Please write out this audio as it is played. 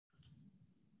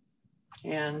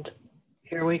And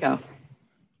here we go.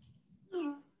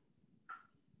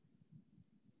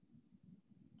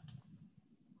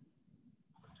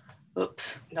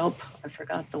 Oops, nope, I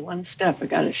forgot the one step. I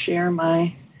got to share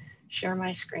my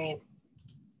screen.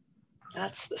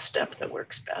 That's the step that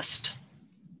works best,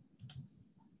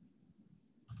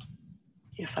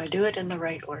 if I do it in the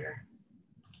right order.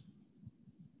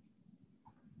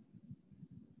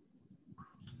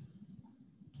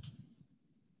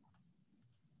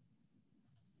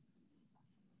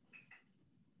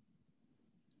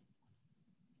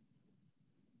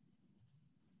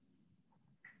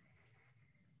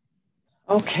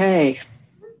 Okay,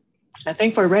 I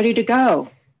think we're ready to go.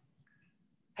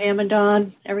 Pam and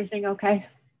Dawn, everything okay?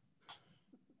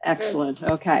 Excellent,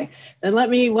 okay. Then let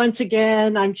me once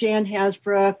again, I'm Jan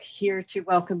Hasbrouck, here to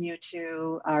welcome you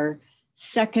to our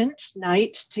second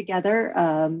night together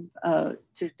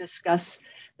to discuss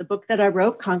the book that I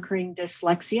wrote, Conquering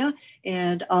Dyslexia,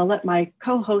 and I'll let my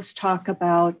co-host talk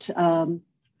about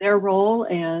their role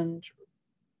and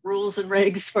rules and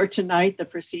regs for tonight, the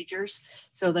procedures.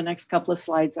 So the next couple of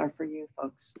slides are for you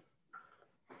folks.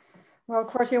 Well, of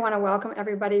course, we want to welcome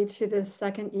everybody to this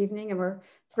second evening, and we're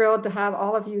thrilled to have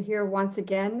all of you here once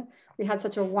again. We had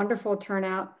such a wonderful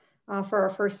turnout for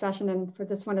our first session and for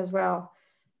this one as well.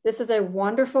 This is a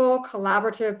wonderful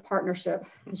collaborative partnership.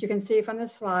 As you can see from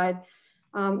this slide,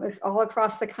 it's all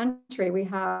across the country. We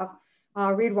have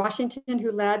Reed Washington,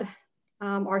 who led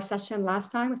our session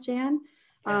last time with Jan.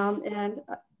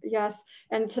 Yes.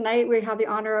 And tonight we have the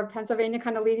honor of Pennsylvania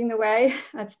kind of leading the way.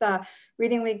 That's the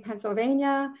Reading League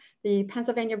Pennsylvania, the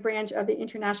Pennsylvania branch of the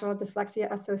International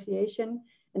Dyslexia Association,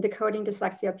 and Decoding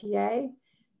Dyslexia PA.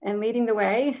 And leading the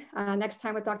way next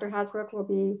time with Dr. Hasbrouck will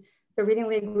be the Reading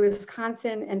League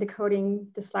Wisconsin and Decoding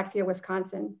Dyslexia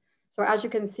Wisconsin. So as you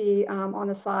can see on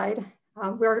the slide,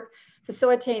 we're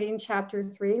facilitating chapter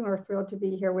 3. We're thrilled to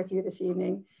be here with you this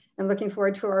evening and looking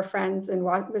forward to our friends in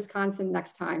Wisconsin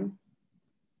next time.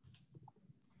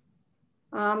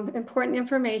 Important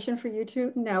information for you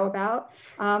to know about.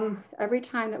 Every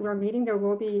time that we're meeting, there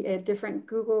will be a different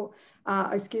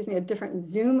a different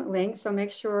Zoom link. So make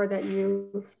sure that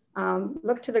you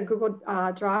look to the Google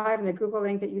Drive and the Google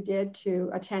link that you did to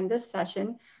attend this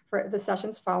session for the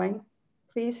sessions following.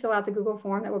 Please fill out the Google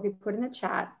form that will be put in the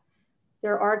chat.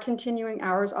 There are continuing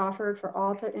hours offered for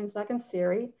Alta, IMSEC, and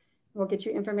Siri. We'll get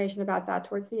you information about that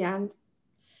towards the end.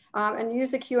 And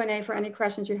use the Q&A for any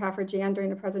questions you have for Jan during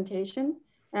the presentation.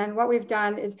 And what we've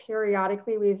done is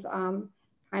periodically we've kind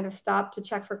of stopped to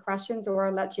check for questions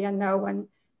or let Jan know when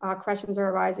questions are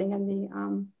arising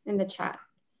in the chat.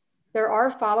 There are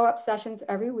follow-up sessions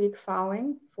every week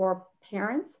following for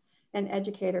parents and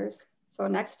educators. So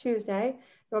next Tuesday,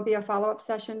 there'll be a follow-up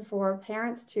session for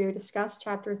parents to discuss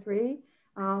chapter 3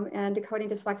 and Decoding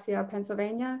Dyslexia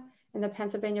Pennsylvania, and the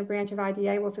Pennsylvania branch of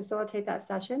IDA will facilitate that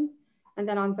session. And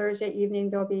then on Thursday evening,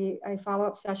 there'll be a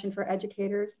follow-up session for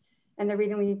educators, and the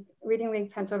Reading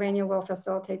League Pennsylvania will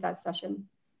facilitate that session.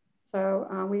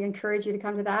 So we encourage you to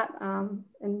come to that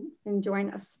and join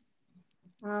us.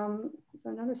 So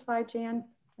another slide, Jan,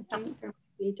 I think there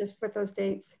might be just with those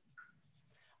dates.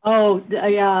 Oh,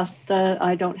 yeah,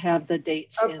 I don't have the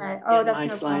dates in that's my no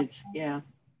slides, problem. yeah.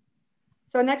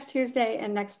 So next Tuesday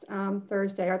and next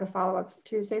Thursday are the follow-ups.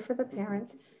 Tuesday for the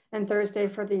parents and Thursday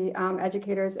for the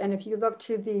educators. And if you look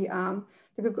to the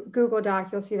Google Doc,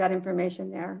 you'll see that information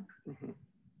there. Mm-hmm.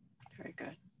 Very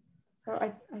good. So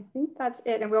I think that's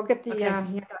it. And we'll get the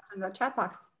handouts in the chat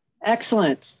box.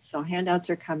 Excellent. So handouts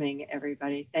are coming,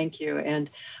 everybody. Thank you.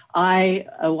 And I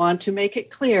want to make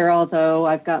it clear, although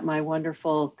I've got my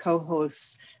wonderful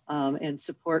co-hosts and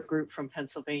support group from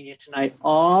Pennsylvania tonight,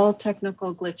 all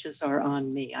technical glitches are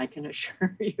on me. I can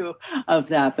assure you of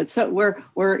that. But so we're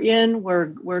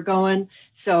going.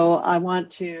 So I want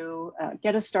to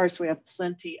get us started so we have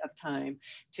plenty of time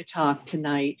to talk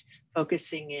tonight,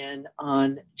 focusing in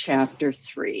on chapter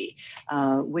 3,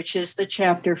 which is the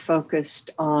chapter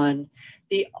focused on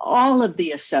all of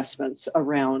the assessments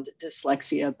around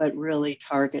dyslexia, but really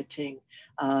targeting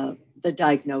the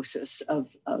diagnosis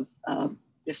of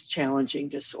this challenging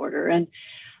disorder. And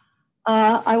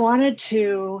I wanted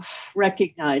to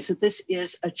recognize that this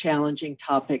is a challenging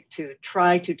topic to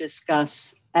try to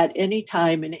discuss at any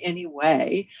time in any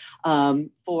way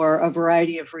for a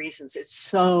variety of reasons. It's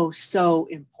so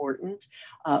important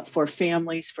for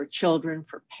families, for children,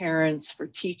 for parents, for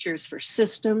teachers, for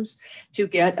systems to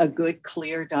get a good,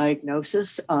 clear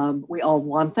diagnosis. We all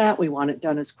want that. We want it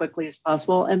done as quickly as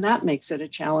possible. And that makes it a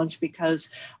challenge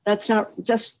because that's not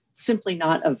just simply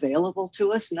not available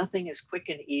to us. Nothing is quick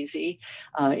and easy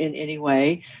in any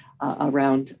way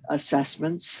around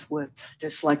assessments with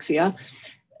dyslexia.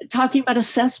 talking about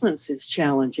assessments is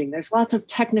challenging. There's lots of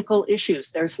technical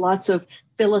issues. There's lots of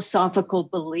philosophical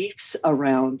beliefs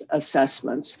around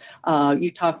assessments.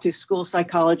 You talk to school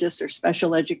psychologists or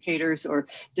special educators or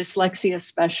dyslexia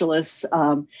specialists.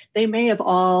 They may have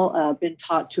all been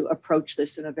taught to approach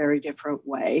this in a very different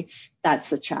way.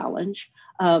 That's a challenge.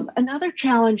 Another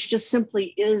challenge just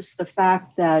simply is the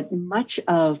fact that much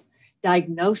of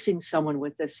diagnosing someone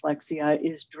with dyslexia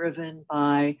is driven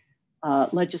by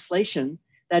legislation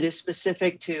that is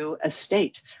specific to a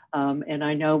state. And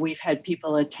I know we've had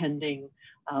people attending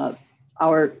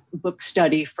our book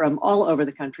study from all over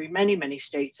the country. Many, many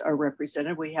states are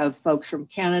represented. We have folks from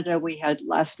Canada. We had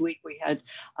last week, we had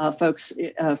folks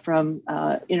from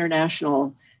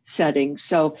international settings.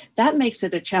 So that makes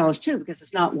it a challenge too, because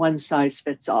it's not one size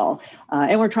fits all.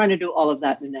 And we're trying to do all of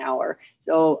that in an hour.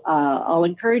 So I'll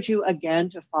encourage you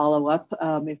again to follow up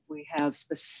if we have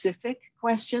specific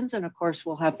questions. And of course,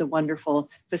 we'll have the wonderful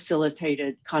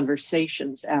facilitated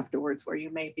conversations afterwards where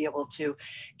you may be able to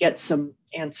get some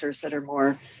answers that are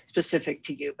more specific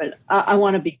to you. But I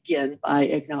want to begin by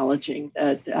acknowledging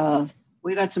that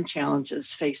we've got some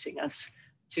challenges facing us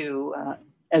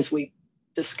as we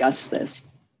discuss this.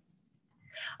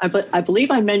 I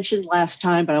believe I mentioned last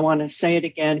time, but I want to say it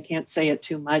again, can't say it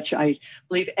too much. I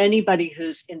believe anybody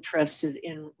who's interested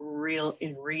in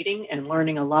reading and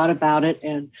learning a lot about it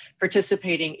and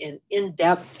participating in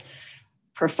in-depth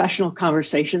professional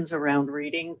conversations around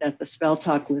reading, that the Spell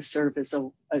Talk listserv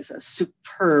is a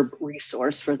superb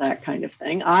resource for that kind of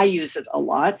thing. I use it a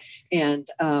lot. And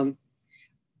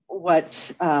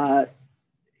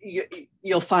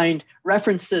you'll find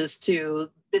references to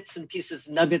bits and pieces,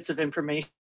 nuggets of information,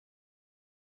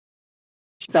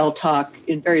 Spell Talk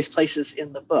in various places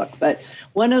in the book. But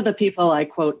one of the people I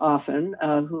quote often,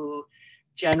 who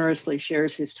generously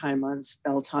shares his time on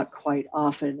Spell Talk quite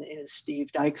often, is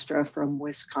Steve Dykstra from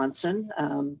Wisconsin.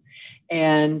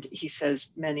 And he says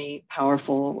many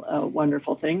powerful,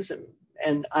 wonderful things.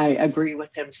 And I agree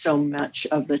with him so much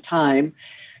of the time.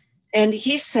 And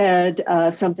he said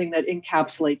something that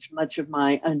encapsulates much of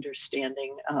my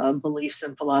understanding, beliefs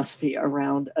and philosophy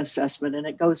around assessment. And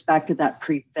it goes back to that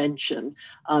prevention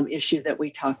issue that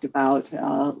we talked about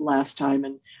last time,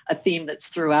 and a theme that's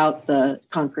throughout the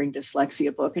Conquering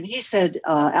Dyslexia book. And he said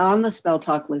on the Spell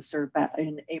Talk listserv back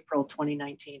in April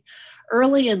 2019,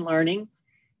 early in learning,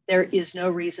 there is no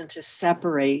reason to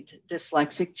separate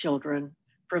dyslexic children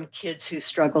from kids who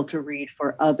struggle to read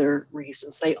for other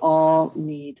reasons. They all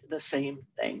need the same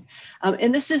thing.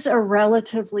 And this is a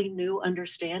relatively new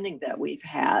understanding that we've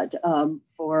had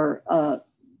for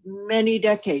many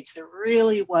decades. There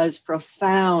really was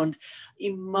profound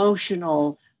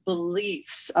emotional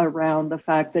beliefs around the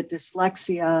fact that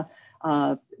dyslexia,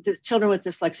 the children with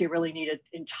dyslexia really needed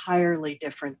entirely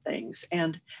different things.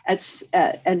 And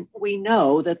we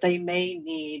know that they may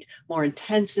need more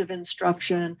intensive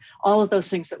instruction, all of those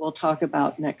things that we'll talk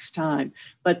about next time.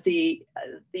 But the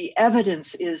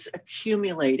evidence is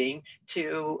accumulating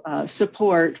to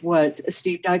support what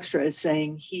Steve Dykstra is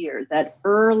saying here, that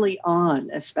early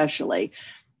on, especially,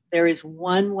 there is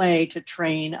one way to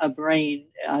train a brain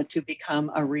to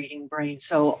become a reading brain.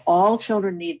 So all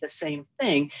children need the same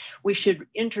thing. We should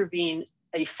intervene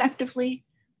effectively,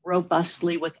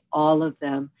 robustly with all of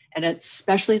them. And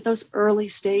especially at those early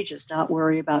stages, not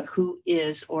worry about who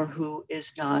is or who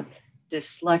is not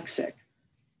dyslexic.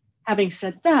 Having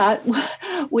said that,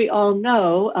 we all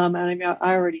know, and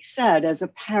I already said, as a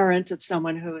parent of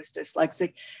someone who is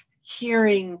dyslexic,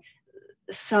 hearing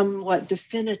somewhat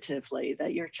definitively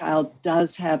that your child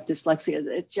does have dyslexia,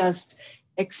 it just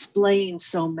explains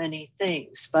so many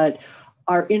things. But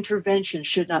our intervention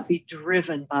should not be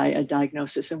driven by a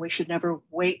diagnosis, and we should never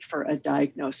wait for a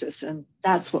diagnosis. And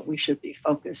that's what we should be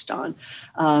focused on.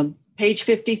 Page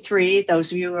 53,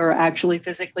 those of you who are actually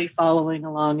physically following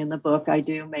along in the book, I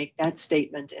do make that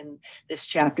statement in this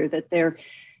chapter that there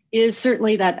is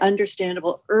certainly that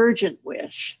understandable urgent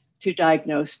wish to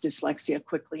diagnose dyslexia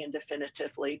quickly and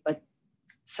definitively, but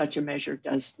such a measure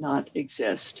does not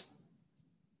exist.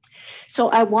 So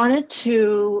I wanted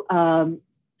to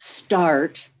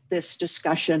start this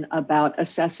discussion about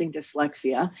assessing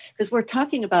dyslexia, because we're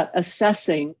talking about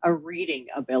assessing a reading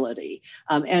ability.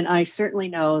 And I certainly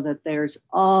know that there's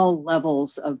all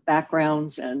levels of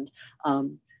backgrounds and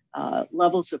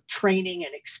levels of training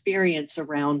and experience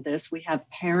around this. We have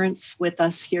parents with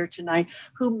us here tonight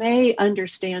who may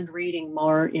understand reading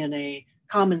more in a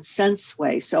common sense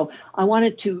way. So I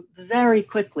wanted to very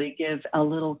quickly give a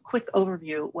little quick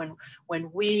overview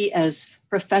when we as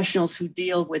professionals who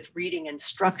deal with reading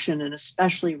instruction, and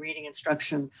especially reading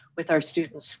instruction with our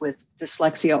students with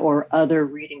dyslexia or other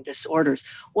reading disorders,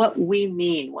 what we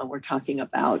mean when we're talking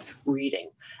about reading.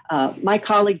 My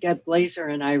colleague Deb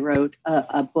Glazer and I wrote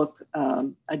a book,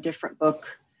 a different book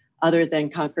other than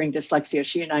Conquering Dyslexia.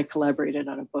 She and I collaborated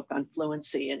on a book on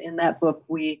fluency. And in that book,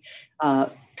 we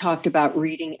talked about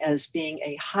reading as being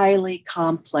a highly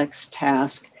complex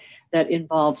task that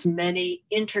involves many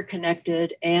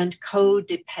interconnected and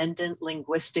codependent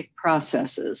linguistic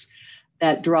processes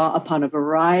that draw upon a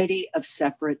variety of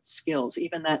separate skills.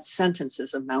 Even that sentence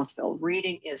is a mouthful.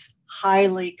 Reading is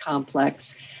highly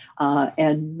complex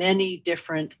and many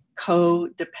different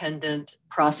codependent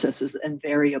processes and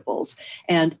variables.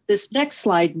 And this next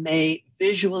slide may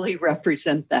visually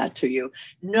represent that to you.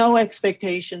 No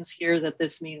expectations here that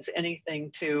this means anything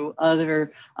to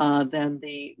other than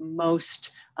the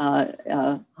most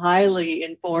highly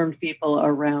informed people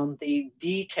around the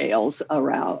details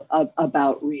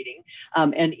about reading.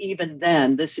 And even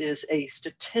then, this is a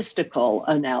statistical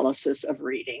analysis of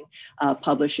reading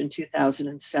published in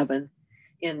 2007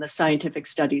 in the Scientific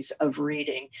Studies of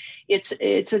Reading.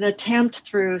 It's an attempt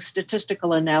through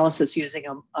statistical analysis using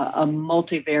a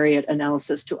multivariate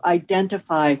analysis to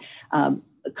identify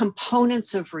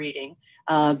components of reading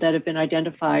that have been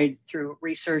identified through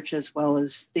research as well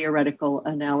as theoretical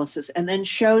analysis, and then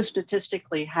show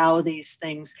statistically how these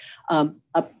things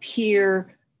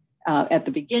appear at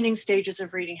the beginning stages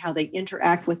of reading, how they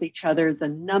interact with each other. The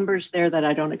numbers there that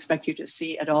I don't expect you to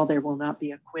see at all, there will not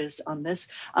be a quiz on this.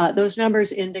 Those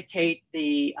numbers indicate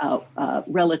the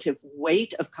relative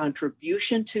weight of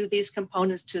contribution to these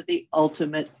components to the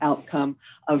ultimate outcome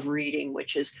of reading,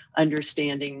 which is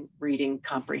understanding reading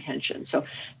comprehension. So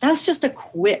that's just a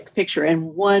quick picture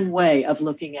and one way of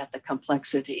looking at the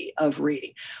complexity of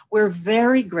reading. We're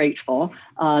very grateful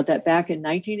that back in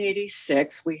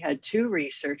 1986, we had two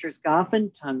researchers, Goff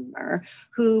and Tunmer,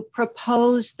 who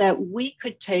proposed that we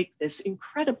could take this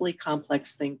incredibly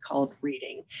complex thing called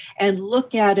reading and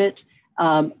look at it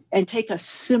and take a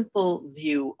simple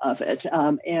view of it.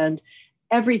 And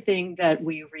everything that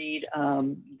we read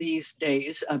these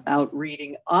days about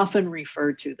reading often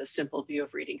referred to the simple view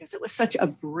of reading because it was such a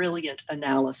brilliant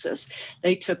analysis.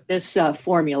 They took this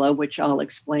formula, which I'll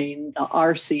explain, the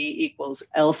RC equals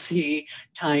LC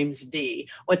times D.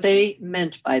 What they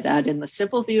meant by that in the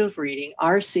simple view of reading,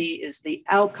 RC is the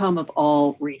outcome of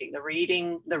all reading. The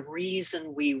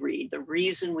reason we read, the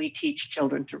reason we teach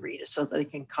children to read is so that they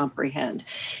can comprehend.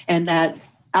 And that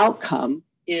outcome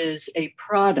is a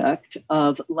product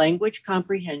of language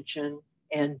comprehension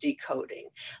and decoding.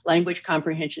 Language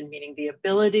comprehension meaning the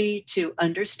ability to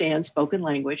understand spoken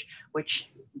language,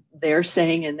 which they're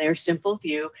saying in their simple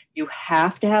view, you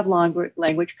have to have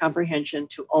language comprehension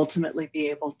to ultimately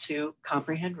be able to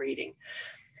comprehend reading.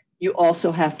 You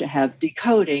also have to have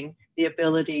decoding, the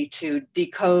ability to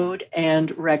decode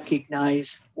and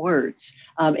recognize words.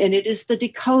 And it is the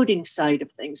decoding side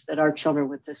of things that our children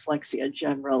with dyslexia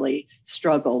generally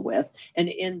struggle with. And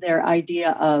in their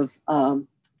idea of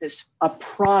a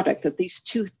product, that these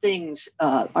two things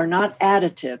are not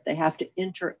additive, they have to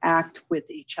interact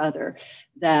with each other,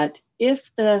 that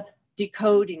if the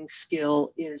decoding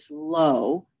skill is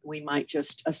low, we might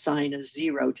just assign a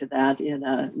 0 to that in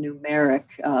a numeric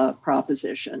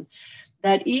proposition.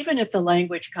 That even if the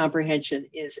language comprehension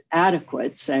is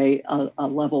adequate, say a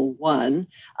level 1,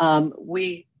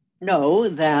 we know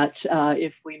that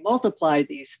if we multiply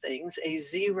these things, a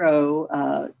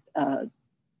 0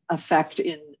 effect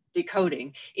in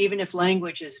decoding, even if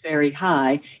language is very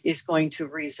high, is going to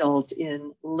result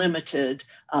in limited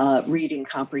reading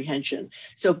comprehension.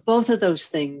 So both of those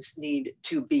things need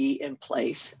to be in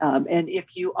place. And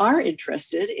if you are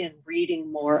interested in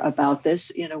reading more about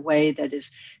this in a way that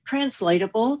is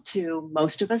translatable to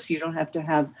most of us, you don't have to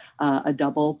have a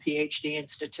double PhD in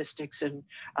statistics and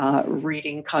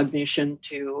reading cognition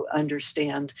to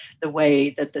understand the way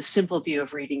that the simple view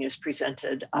of reading is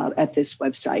presented at this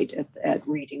website at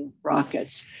Reading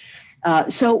Rockets.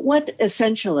 So what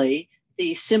essentially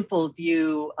the simple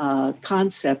view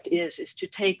concept is to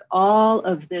take all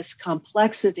of this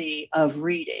complexity of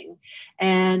reading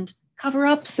and cover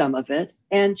up some of it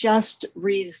and just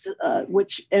results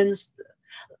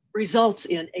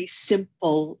in a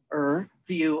simpler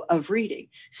view of reading.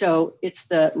 So it's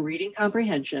the reading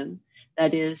comprehension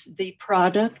that is the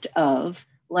product of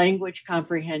language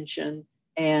comprehension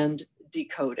and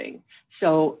decoding.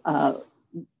 So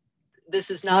this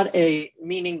is not a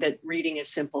meaning that reading is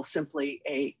simple, simply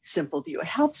a simple view. It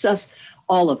helps us,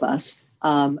 all of us,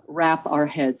 wrap our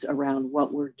heads around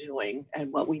what we're doing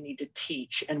and what we need to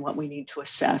teach and what we need to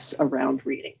assess around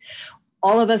reading.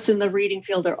 All of us in the reading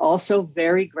field are also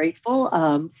very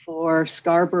grateful for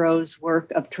Scarborough's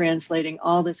work of translating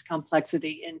all this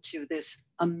complexity into this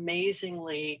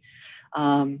amazingly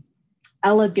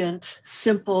elegant,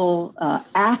 simple,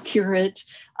 accurate,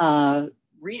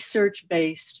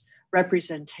 research-based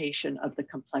representation of the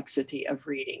complexity of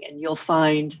reading. And you'll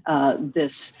find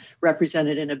this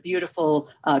represented in a beautiful,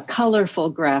 colorful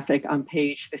graphic on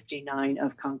page 59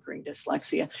 of Conquering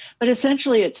Dyslexia. But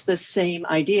essentially, it's the same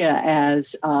idea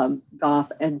as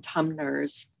Goff and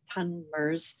Tumner's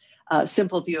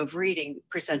simple view of reading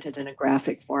presented in a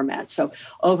graphic format. So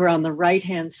over on the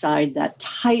right-hand side, that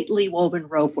tightly woven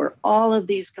rope where all of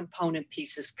these component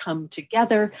pieces come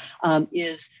together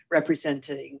is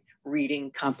representing reading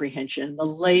comprehension. The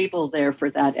label there for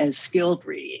that as skilled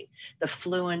reading, the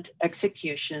fluent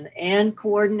execution and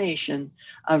coordination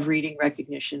of reading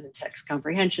recognition and text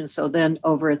comprehension. So then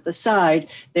over at the side,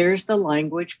 there's the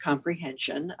language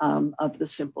comprehension of the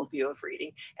simple view of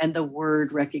reading and the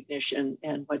word recognition.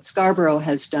 And what Scarborough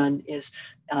has done is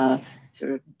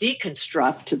sort of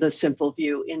deconstruct the simple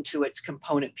view into its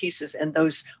component pieces. And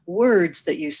those words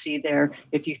that you see there,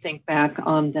 if you think back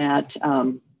on that,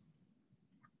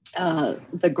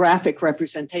 the graphic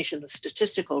representation, the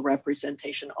statistical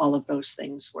representation, all of those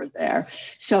things were there.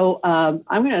 So I'm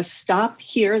going to stop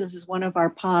here. This is one of our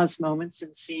pause moments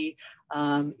and see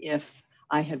if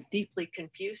I have deeply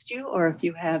confused you or if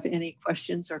you have any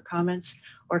questions or comments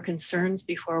or concerns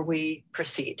before we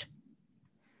proceed.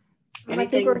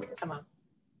 Anything? Come on.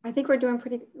 I think we're doing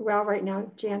pretty well right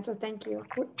now, Jan, so thank you.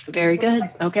 Very good.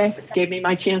 Okay. Gave me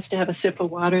my chance to have a sip of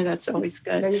water. That's always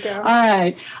good. There you go. All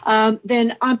right.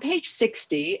 Then on page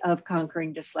 60 of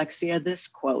Conquering Dyslexia, this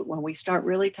quote, when we start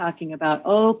really talking about,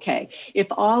 okay, if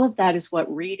all of that is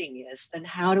what reading is, then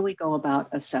how do we go about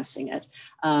assessing it?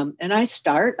 And I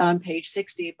start on page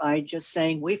 60 by just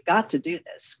saying, we've got to do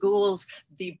this. Schools,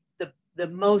 the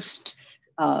most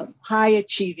high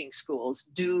achieving schools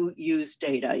do use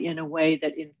data in a way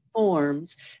that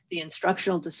informs the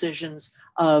instructional decisions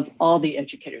of all the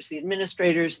educators, the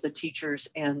administrators, the teachers,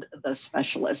 and the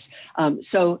specialists.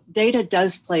 So data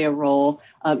does play a role.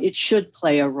 It should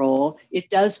play a role.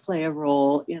 It does play a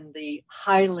role in the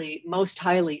most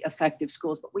highly effective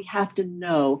schools, but we have to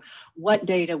know what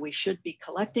data we should be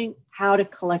collecting, how to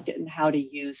collect it, and how to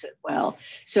use it well.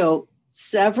 So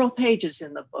several pages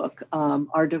in the book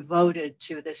are devoted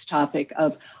to this topic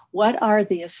of what are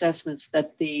the assessments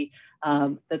that the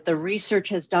research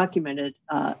has documented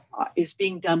is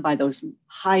being done by those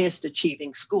highest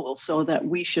achieving schools, so that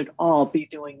we should all be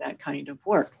doing that kind of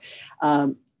work.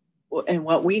 And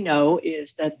what we know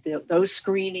is that those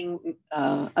screening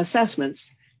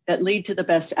assessments that lead to the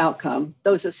best outcome,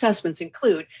 those assessments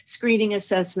include screening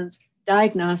assessments,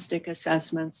 diagnostic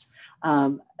assessments,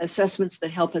 assessments that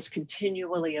help us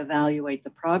continually evaluate the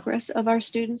progress of our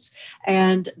students,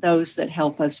 and those that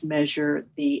help us measure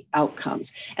the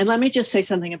outcomes. And let me just say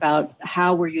something about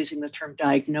how we're using the term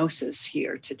diagnosis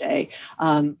here today.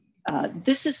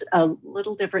 This is a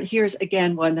little different. Here's,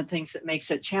 again, one of the things that makes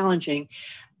it challenging.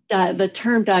 The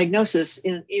term diagnosis,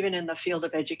 even in the field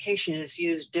of education, is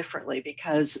used differently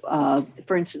because,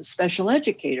 for instance, special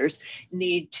educators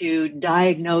need to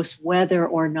diagnose whether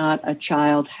or not a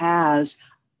child has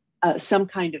some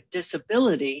kind of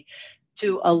disability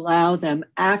to allow them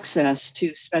access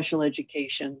to special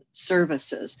education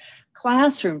services.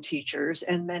 Classroom teachers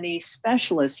and many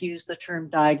specialists use the term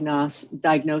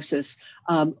diagnosis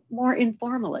more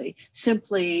informally,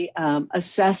 simply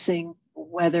assessing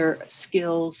whether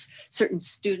certain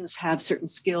students have certain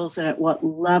skills and at what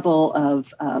level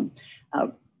of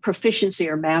proficiency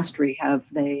or mastery have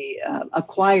they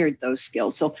acquired those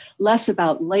skills. So less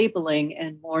about labeling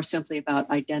and more simply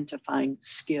about identifying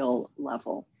skill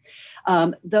level.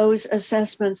 Those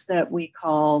assessments that we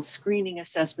call screening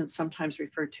assessments, sometimes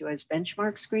referred to as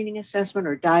benchmark screening assessment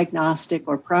or diagnostic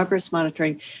or progress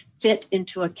monitoring, fit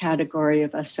into a category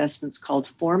of assessments called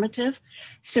formative,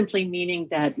 simply meaning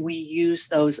that we use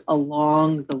those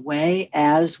along the way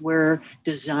as we're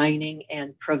designing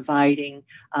and providing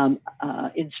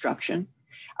instruction,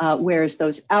 whereas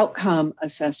those outcome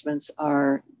assessments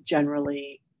are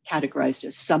generally categorized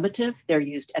as summative. They're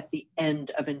used at the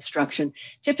end of instruction.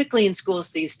 Typically in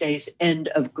schools these days, end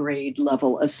of grade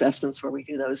level assessments where we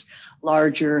do those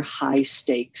larger high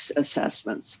stakes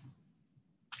assessments.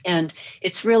 And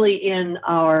it's really in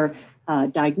our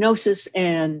diagnosis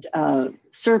and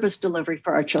service delivery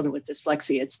for our children with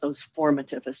dyslexia. It's those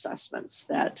formative assessments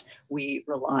that we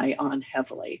rely on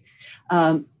heavily.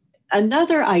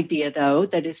 Another idea, though,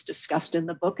 that is discussed in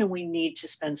the book and we need to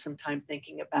spend some time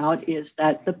thinking about is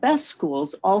that the best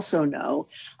schools also know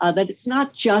that it's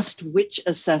not just which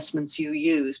assessments you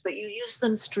use, but you use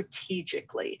them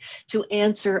strategically to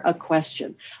answer a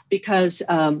question. Because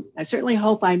I certainly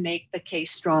hope I make the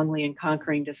case strongly in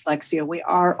Conquering Dyslexia. We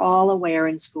are all aware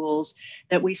in schools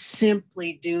that we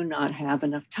simply do not have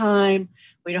enough time.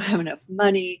 We don't have enough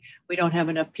money. We don't have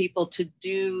enough people to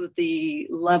do the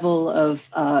level of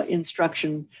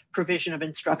instruction, provision of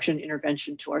instruction,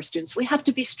 intervention to our students. We have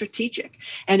to be strategic.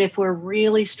 And if we're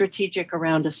really strategic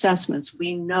around assessments,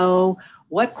 we know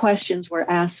what questions we're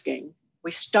asking.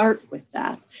 We start with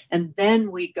that. And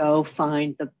then we go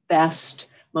find the best,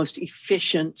 most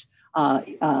efficient,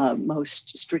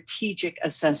 most strategic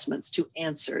assessments to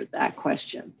answer that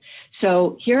question.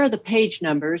 So here are the page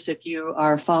numbers if you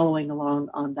are following along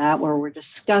on that, where we're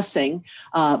discussing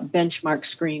benchmark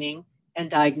screening and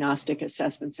diagnostic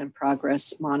assessments and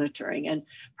progress monitoring. And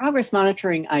progress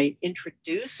monitoring I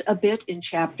introduce a bit in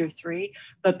chapter 3,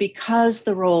 but because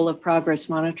the role of progress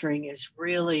monitoring is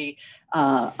really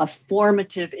a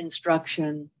formative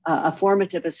instruction, a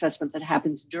formative assessment that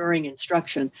happens during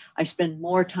instruction, I spend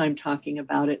more time talking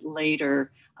about it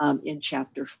later in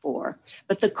chapter 4.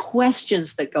 But the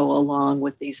questions that go along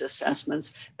with these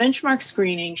assessments, benchmark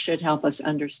screening should help us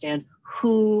understand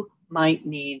who might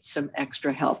need some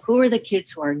extra help. Who are the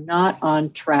kids who are not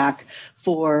on track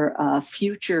for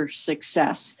future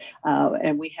success?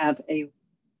 And we have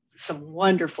some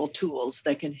wonderful tools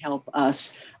that can help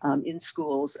us in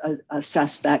schools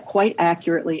assess that quite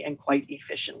accurately and quite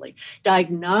efficiently.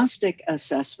 Diagnostic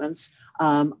assessments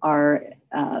are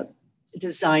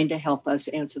designed to help us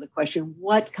answer the question,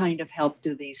 what kind of help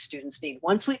do these students need?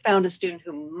 Once we found a student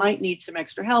who might need some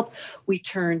extra help, we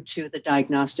turn to the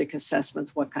diagnostic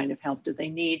assessments. What kind of help do they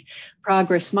need?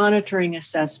 Progress monitoring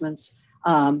assessments.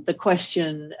 The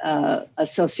question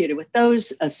associated with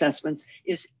those assessments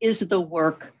is the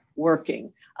work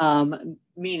working?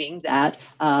 Meaning that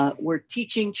we're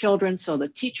teaching children, so the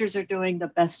teachers are doing the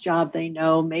best job they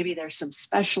know. Maybe there's some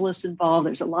specialists involved.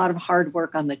 There's a lot of hard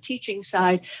work on the teaching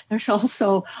side. There's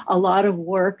also a lot of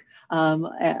work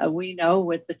we know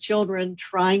with the children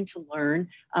trying to learn.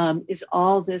 Is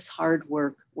all this hard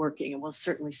work working? And we'll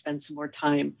certainly spend some more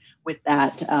time with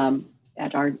that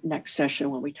at our next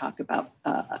session when we talk about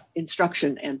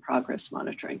instruction and progress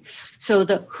monitoring. So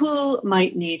the who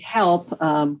might need help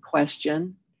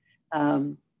question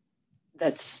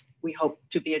that's we hope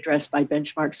to be addressed by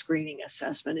benchmark screening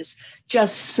assessment is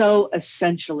just so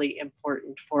essentially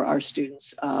important for our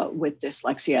students with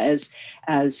dyslexia.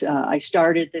 As I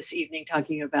started this evening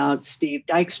talking about Steve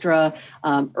Dykstra,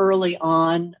 early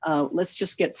on, let's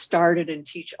just get started and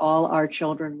teach all our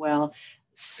children well.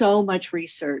 So much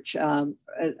research. In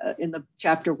the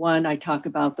chapter 1, I talk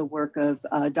about the work of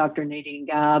Dr. Nadine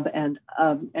Gabb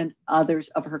and others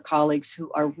of her colleagues who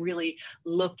are really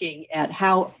looking at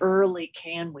how early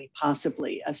can we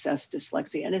possibly assess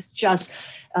dyslexia. And it's just,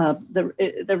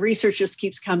 the research just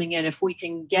keeps coming in. If we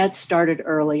can get started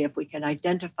early, if we can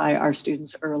identify our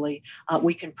students early,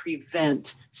 we can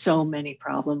prevent so many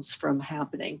problems from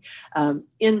happening.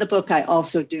 In the book, I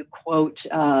also do quote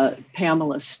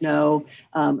Pamela Snow,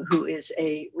 who is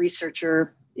a researcher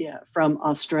from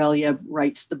Australia,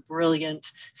 writes the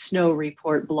brilliant Snow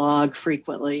Report blog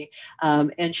frequently.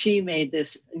 And she made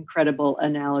this incredible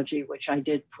analogy, which I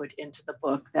did put into the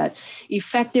book, that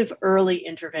effective early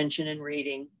intervention in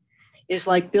reading is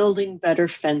like building better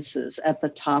fences at the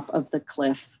top of the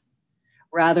cliff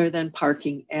rather than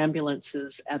parking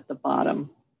ambulances at the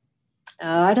bottom.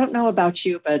 I don't know about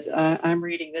you, but I'm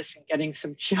reading this and getting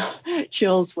some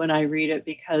chills when I read it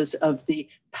because of the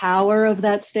power of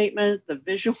that statement, the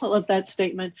visual of that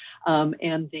statement,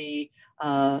 and the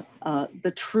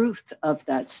truth of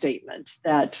that statement,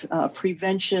 that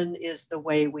prevention is the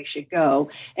way we should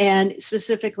go. And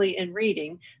specifically in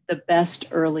reading, the best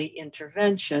early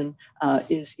intervention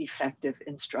is effective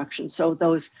instruction. So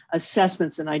those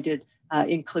assessments, and I did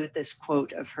include this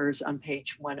quote of hers on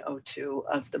page 102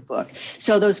 of the book.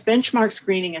 So those benchmark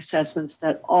screening assessments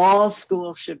that all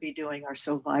schools should be doing are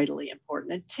so vitally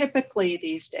important. And typically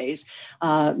these days,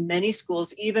 many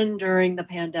schools, even during the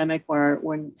pandemic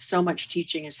when so much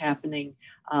teaching is happening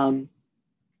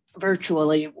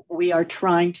virtually, we are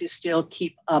trying to still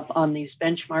keep up on these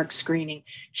benchmark screening,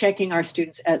 checking our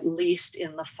students at least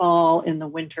in the fall, in the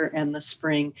winter, and the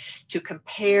spring to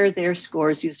compare their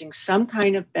scores using some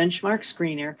kind of benchmark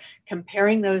screener,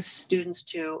 comparing those students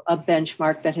to a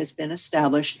benchmark that has been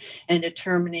established and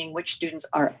determining which students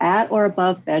are at or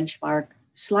above benchmark,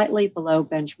 slightly below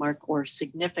benchmark, or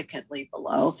significantly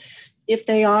below. If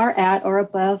they are at or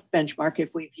above benchmark,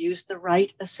 if we've used the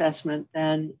right assessment,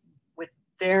 then with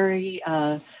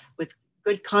with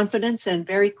good confidence and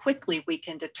very quickly, we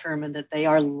can determine that they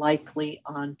are likely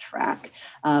on track.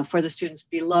 For the students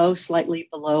below, slightly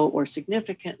below, or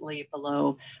significantly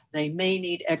below, they may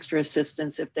need extra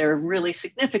assistance. If they're really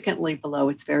significantly below,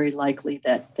 it's very likely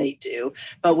that they do.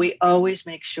 But we always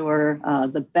make sure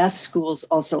the best schools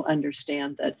also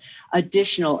understand that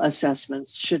additional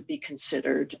assessments should be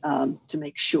considered to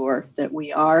make sure that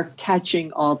we are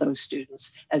catching all those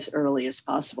students as early as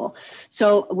possible.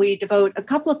 So we devote a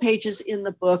couple of pages in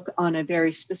the book on a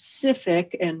very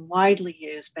specific and widely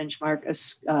used benchmark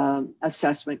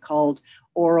assessment called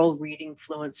oral reading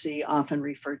fluency, often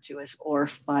referred to as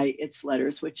ORF by its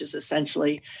letters, which is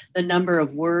essentially the number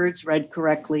of words read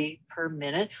correctly per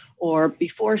minute. Or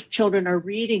before children are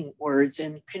reading words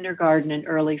in kindergarten and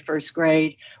early first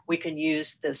grade, we can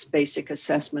use this basic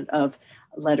assessment of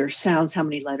letter sounds, how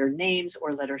many letter names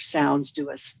or letter sounds do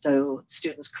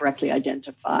students correctly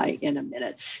identify in a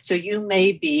minute. So you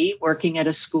may be working at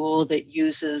a school that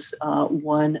uses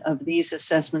one of these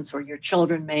assessments, or your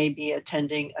children may be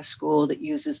attending a school that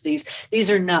uses these.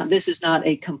 This is not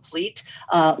a complete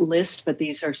list, but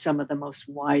these are some of the most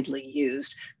widely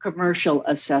used commercial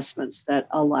assessments that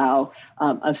allow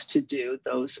us to do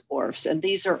those ORFs. And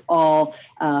these are all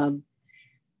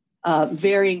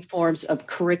varying forms of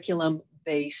curriculum-based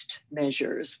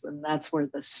measures, and that's where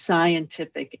the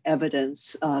scientific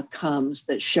evidence comes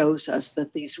that shows us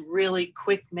that these really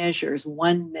quick measures,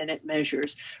 1 minute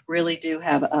measures, really do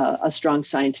have a strong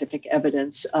scientific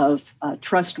evidence of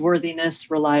trustworthiness,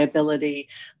 reliability,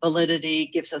 validity,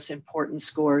 gives us important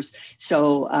scores.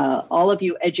 So all of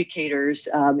you educators,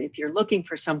 if you're looking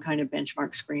for some kind of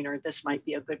benchmark screener, this might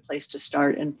be a good place to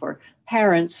start. And for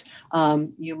parents,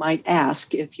 you might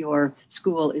ask if your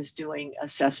school is doing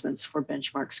assessments for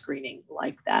benchmark screening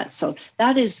like that. So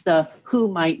that is the who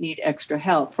might need extra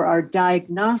help. For our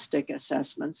diagnostic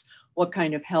assessments, what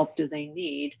kind of help do they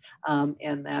need?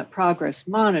 And that progress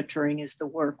monitoring is the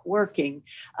working.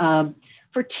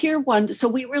 For tier 1, so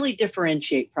we really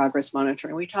differentiate progress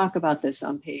monitoring. We talk about this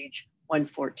on page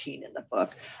 114 in the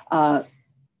book.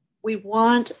 We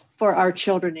want for our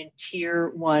children in tier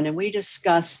 1, and we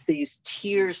discuss these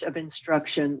tiers of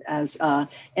instruction as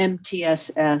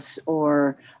MTSS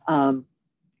or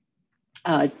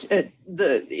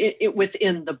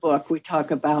within the book, we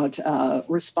talk about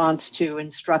response to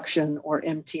instruction or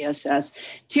MTSS.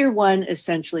 Tier 1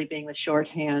 essentially being the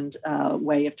shorthand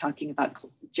way of talking about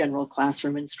general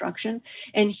classroom instruction.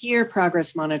 And here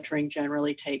progress monitoring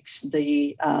generally takes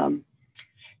the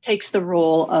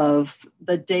role of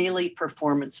the daily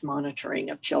performance monitoring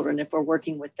of children. If we're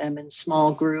working with them in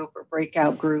small group or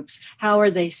breakout groups, how are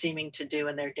they seeming to do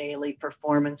in their daily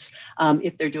performance?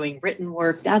 If they're doing written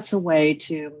work, that's a way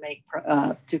to make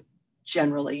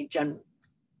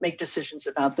make decisions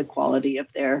about the quality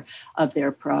of their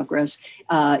progress.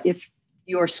 If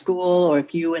your school or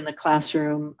if you in the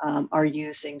classroom are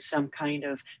using some kind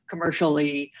of commercial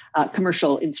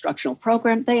instructional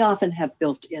program, they often have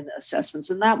built-in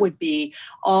assessments, and that would be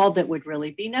all that would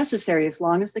really be necessary. As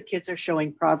long as the kids are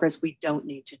showing progress, we don't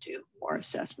need to do more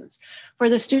assessments. For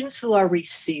the students who are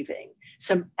receiving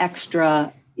some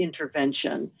extra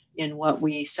intervention in what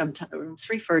we sometimes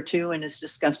refer to and is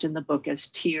discussed in the book as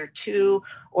tier 2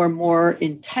 or more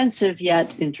intensive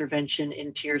yet intervention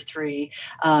in tier 3,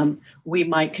 we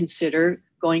might consider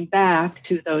going back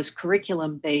to those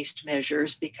curriculum-based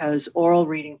measures, because oral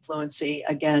reading fluency,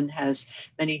 again, has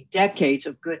many decades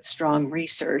of good, strong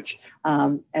research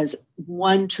as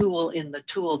one tool in the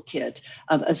toolkit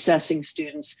of assessing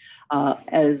students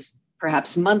as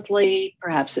perhaps monthly,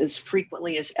 perhaps as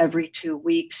frequently as every 2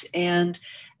 weeks, and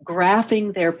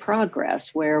graphing their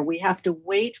progress, where we have to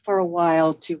wait for a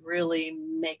while to really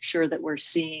make sure that we're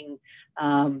seeing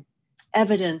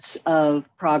evidence of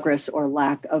progress or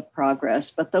lack of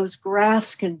progress. But those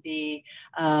graphs can be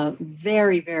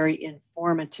very, very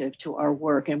informative to our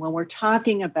work. And when we're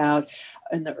talking about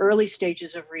in the early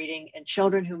stages of reading and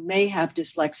children who may have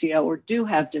dyslexia or do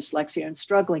have dyslexia and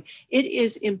struggling, it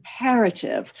is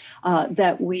imperative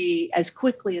that we, as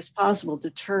quickly as possible,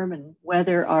 determine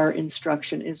whether our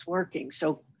instruction is working.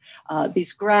 So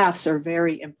these graphs are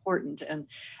very important and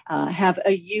have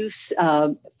a use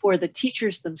for the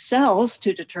teachers themselves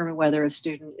to determine whether a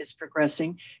student is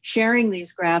progressing. Sharing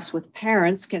these graphs with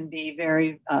parents can be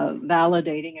very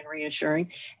validating and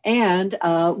reassuring, and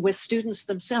with students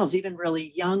themselves, even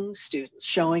really young students,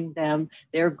 showing them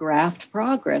their graphed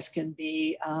progress can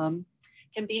be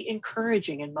can be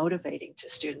encouraging and motivating to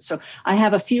students. So I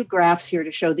have a few graphs here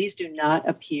to show. These do not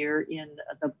appear in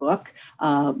the book,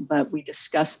 but we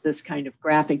discussed this kind of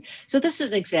graphing. So this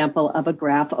is an example of a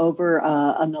graph over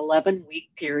an 11-week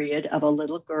period of a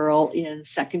little girl in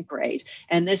 2nd grade.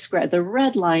 And this the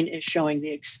red line is showing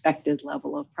the expected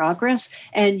level of progress.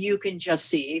 And you can just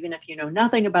see, even if you know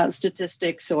nothing about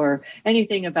statistics or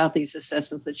anything about these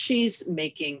assessments, that she's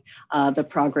making the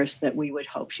progress that we would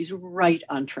hope. She's right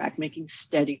on track, making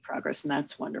steady progress, and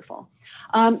that's wonderful.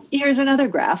 Here's another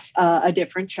graph, a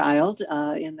different child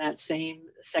in that same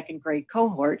 2nd grade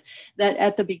cohort that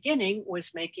at the beginning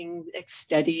was making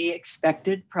steady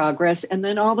expected progress, and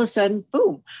then all of a sudden,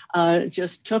 boom,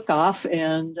 just took off.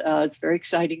 And it's very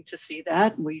exciting to see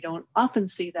that. We don't often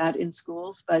see that in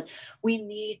schools, but we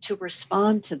need to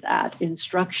respond to that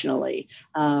instructionally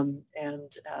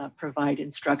and provide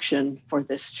instruction for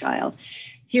this child.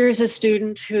 Here's a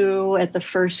student who at the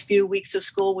first few weeks of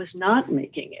school was not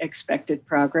making expected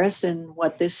progress. And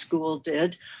what this school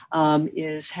did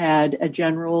is had a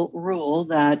general rule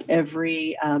that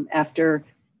after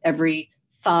every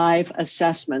 5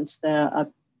 assessments, a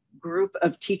group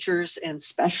of teachers and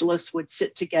specialists would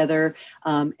sit together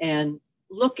and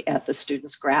look at the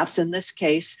students' graphs. In this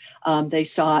case, they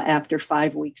saw after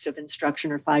 5 weeks of instruction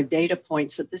or 5 data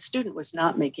points that the student was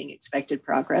not making expected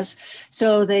progress.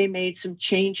 So they made some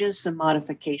changes, some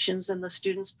modifications in the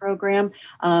student's program,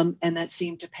 and that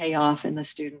seemed to pay off, and the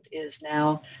student is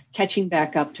now catching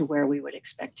back up to where we would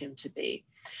expect him to be.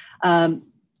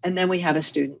 And then we have a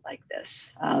student like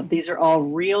this. These are all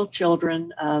real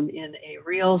children in a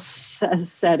real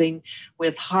setting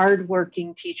with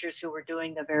hardworking teachers who were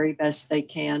doing the very best they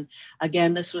can.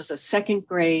 Again, this was a 2nd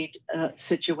grade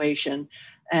situation.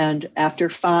 And after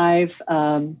 5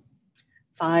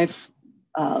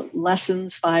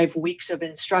 lessons, 5 weeks of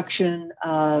instruction,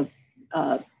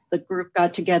 the group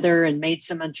got together and made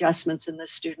some adjustments in the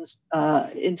student's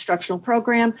instructional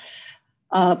program.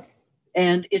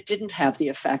 And it didn't have the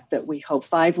effect that we hope.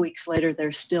 5 weeks later,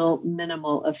 there's still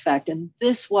minimal effect. And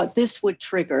what this would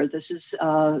trigger, this is,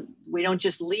 we don't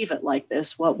just leave it like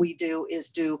this. What we do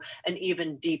is do an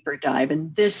even deeper dive. And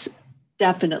this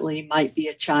definitely might be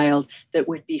a child that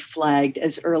would be flagged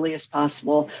as early as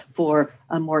possible for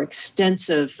a more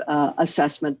extensive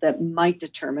assessment that might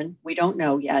determine, we don't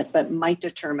know yet, but might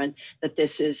determine that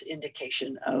this is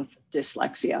indication of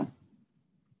dyslexia.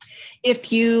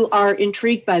 If you are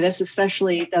intrigued by this,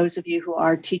 especially those of you who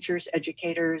are teachers,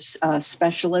 educators,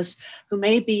 specialists who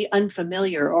may be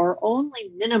unfamiliar or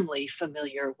only minimally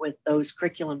familiar with those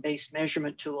curriculum-based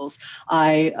measurement tools,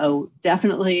 I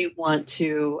definitely want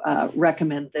to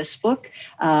recommend this book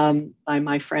by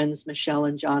my friends Michelle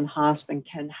and John Hosp and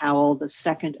Ken Howell, the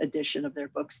 2nd edition of their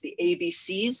books, The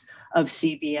ABCs of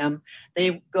CBM.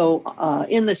 They go,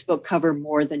 in this book, cover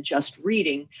more than just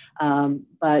reading,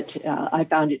 but I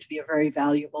found it to be a very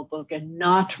valuable book and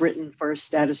not written for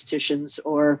statisticians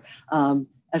or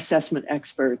assessment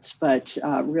experts, but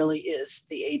really is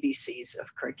the ABCs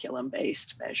of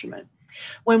curriculum-based measurement.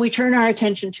 When we turn our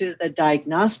attention to the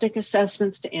diagnostic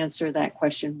assessments to answer that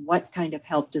question, what kind of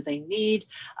help do they need?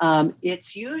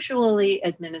 It's usually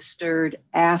administered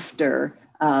after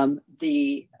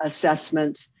the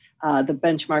assessment, the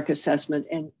benchmark assessment,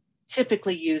 and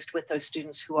typically used with those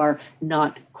students who are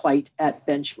not quite at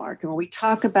benchmark. And when we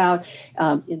talk about,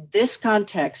 in this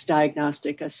context,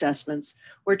 diagnostic assessments,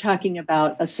 we're talking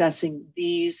about assessing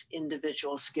these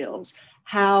individual skills.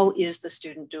 How is the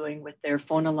student doing with their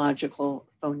phonological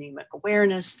phonemic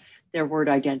awareness, their word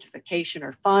identification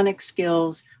or phonics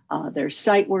skills, their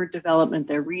sight word development,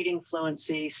 their reading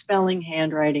fluency, spelling,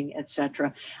 handwriting,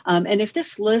 etc. And if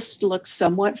this list looks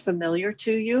somewhat familiar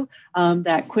to you,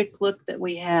 that quick look that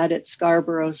we had at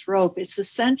Scarborough's rope, it's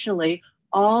essentially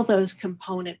all those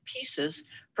component pieces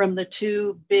from the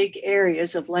 2 big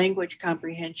areas of language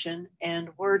comprehension and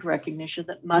word recognition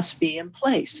that must be in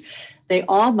place. They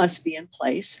all must be in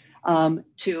place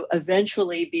to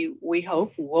eventually be, we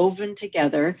hope, woven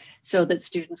together so that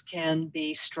students can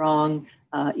be strong,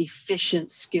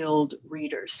 efficient, skilled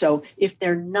readers. So if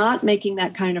they're not making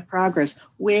that kind of progress,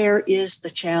 where is the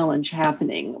challenge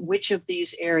happening? Which of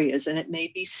these areas? And it may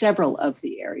be several of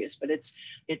the areas, but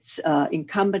it's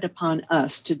incumbent upon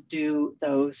us to do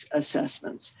those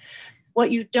assessments.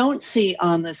 What you don't see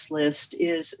on this list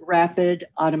is rapid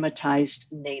automatized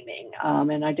naming.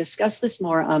 And I discuss this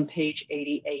more on page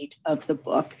 88 of the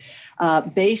book.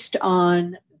 Based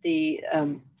on the,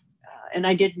 and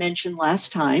I did mention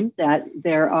last time that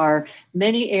there are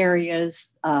many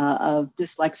areas of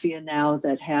dyslexia now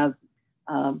that have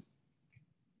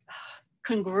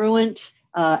congruent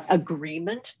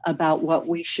agreement about what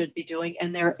we should be doing.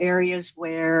 And there are areas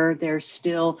where there's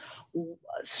still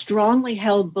strongly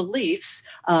held beliefs,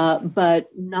 but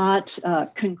not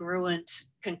congruent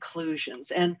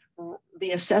conclusions. And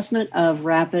the assessment of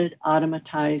rapid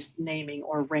automatized naming,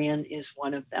 or RAN, is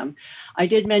one of them. I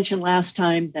did mention last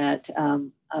time that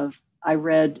I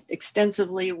read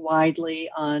extensively, widely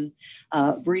on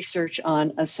research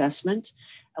on assessment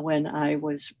when I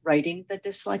was writing the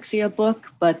dyslexia book,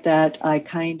 but that I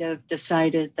kind of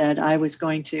decided that I was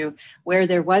going to, where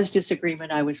there was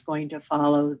disagreement, I was going to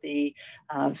follow the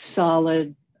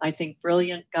solid, I think,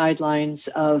 brilliant guidelines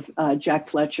of Jack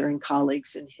Fletcher and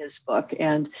colleagues in his book.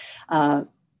 And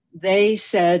they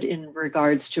said in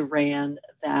regards to RAN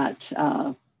that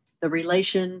the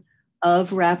relation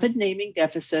of rapid naming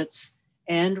deficits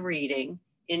and reading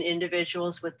in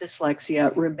individuals with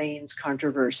dyslexia remains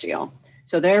controversial.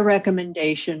 So their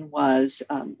recommendation was,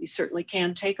 you certainly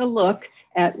can take a look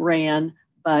at RAN,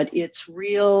 but it's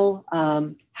real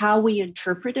how we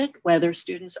interpret it, whether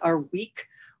students are weak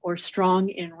or strong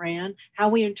in RAN, how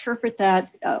we interpret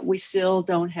that, we still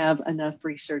don't have enough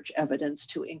research evidence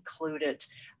to include it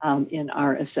in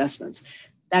our assessments.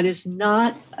 That is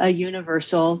not a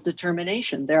universal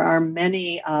determination. There are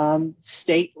many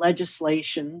state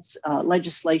legislation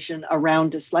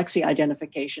around dyslexia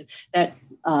identification that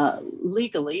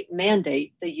legally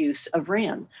mandate the use of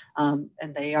RAN. And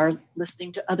they are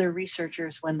listening to other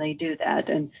researchers when they do that.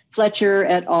 And Fletcher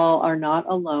et al. Are not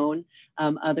alone.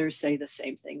 Others say the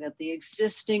same thing, that the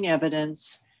existing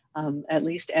evidence, at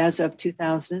least as of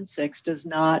 2006, does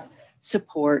not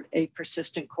support a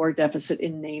persistent core deficit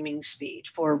in naming speed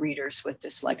for readers with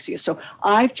dyslexia. So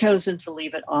I've chosen to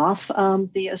leave it off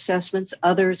the assessments.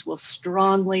 Others will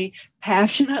strongly,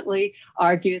 passionately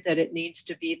argue that it needs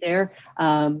to be there.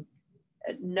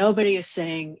 Nobody is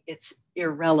saying it's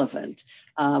irrelevant.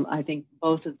 I think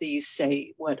both of these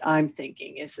say what I'm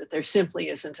thinking, is that there simply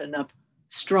isn't enough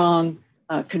strong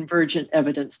convergent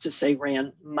evidence to say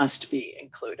RAN must be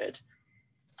included.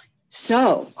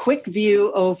 So, quick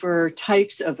view over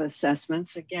types of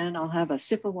assessments. Again, I'll have a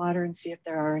sip of water and see if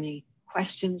there are any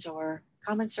questions or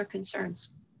comments or concerns.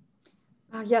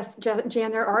 Yes,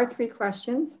 Jan, there are 3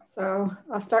 questions. So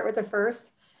I'll start with the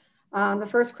first. The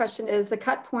first question is, the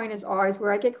cut point is always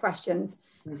where I get questions.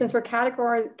 Mm-hmm. Since we're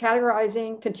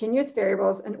categorizing continuous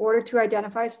variables in order to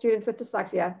identify students with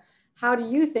dyslexia, how do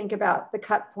you think about the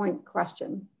cut point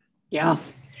question? Yeah.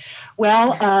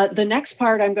 Well, the next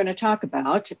part I'm going to talk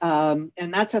about, and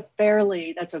that's a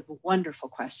wonderful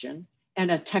question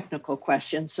and a technical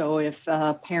question. So if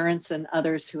parents and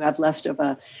others who have less of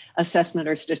a assessment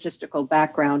or statistical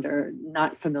background are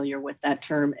not familiar with that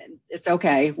term, it's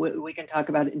okay. We can talk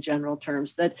about it in general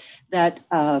terms.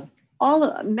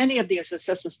 Many of these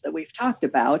assessments that we've talked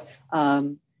about,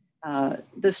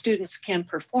 the students can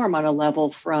perform on a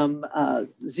level from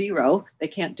 0, they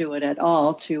can't do it at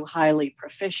all, to highly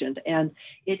proficient. And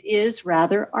it is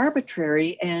rather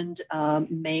arbitrary and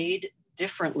made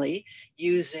differently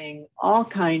using all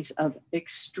kinds of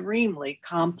extremely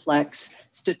complex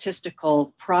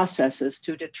statistical processes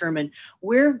to determine,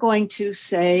 we're going to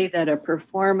say that a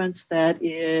performance that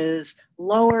is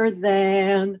lower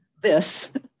than this,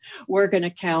 we're going to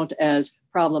count as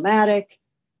problematic,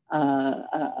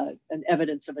 an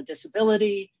evidence of a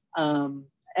disability,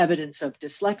 evidence of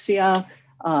dyslexia,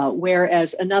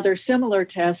 whereas another similar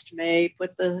test may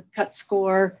put the cut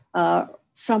score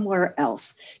somewhere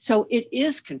else. So it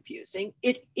is confusing.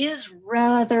 It is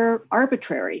rather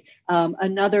arbitrary.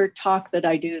 Another talk that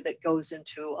I do that goes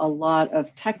into a lot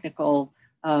of technical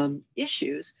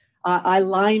issues, I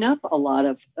line up a lot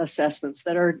of assessments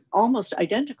that are almost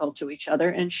identical to each other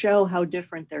and show how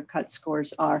different their cut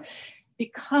scores are.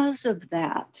 Because of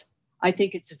that, I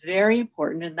think it's very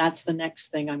important, and that's the next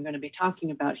thing I'm going to be talking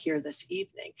about here this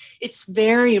evening. It's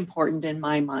very important in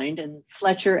my mind, and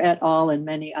Fletcher et al. And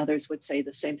many others would say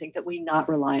the same thing, that we not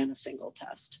rely on a single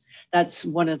test. That's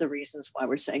one of the reasons why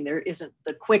we're saying there isn't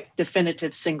the quick,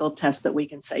 definitive single test that we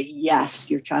can say, yes,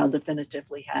 your child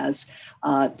definitively has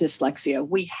dyslexia.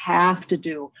 We have to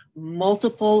do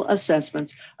multiple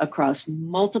assessments across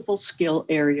multiple skill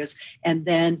areas, and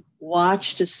then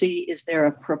watch to see, is there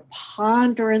a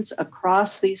preponderance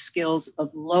across these skills of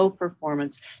low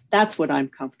performance? That's what I'm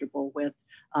comfortable with,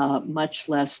 much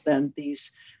less than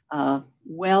these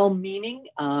well-meaning,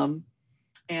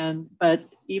 but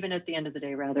even at the end of the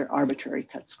day, rather arbitrary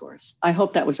cut scores. I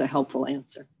hope that was a helpful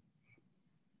answer.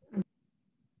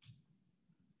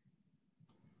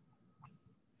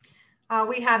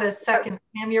 We had a second.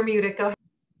 Pam, you're muted. Go ahead.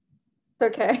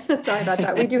 Okay, sorry about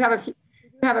that. We do have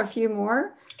a few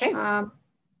more. Okay.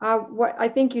 What I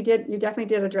think you definitely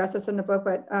did address this in the book,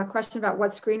 but a question about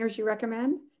what screeners you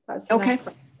recommend. That's the next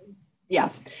question. Yeah.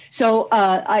 So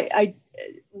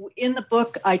in the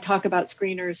book, I talk about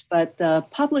screeners, but the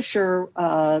publisher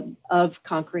of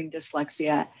Conquering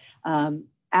Dyslexia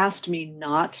asked me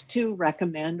not to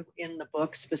recommend in the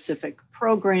book specific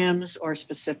programs or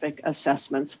specific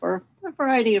assessments for a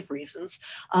variety of reasons.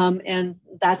 And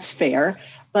that's fair.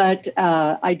 But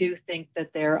I do think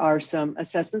that there are some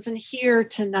assessments. And here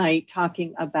tonight,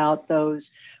 talking about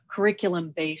those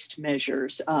curriculum-based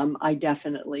measures, I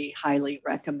definitely highly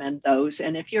recommend those.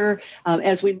 And if you're,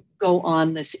 as we go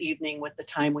on this evening with the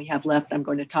time we have left, I'm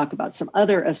going to talk about some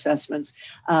other assessments.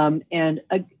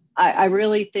 I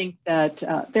really think that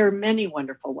there are many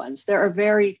wonderful ones. There are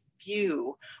very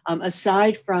few,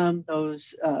 aside from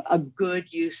those, a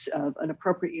good use of, an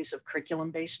appropriate use of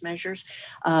curriculum-based measures.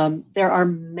 There are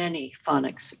many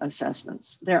phonics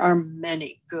assessments. There are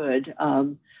many good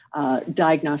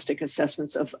diagnostic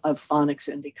assessments of phonics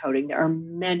and decoding. There are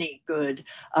many good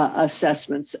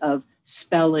assessments of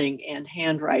spelling and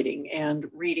handwriting and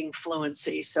reading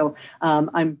fluency. So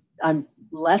I'm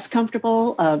less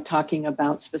comfortable talking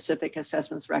about specific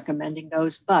assessments, recommending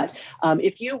those. But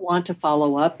if you want to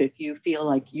follow up, if you feel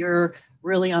like you're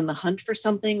really on the hunt for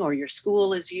something, or your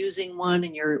school is using one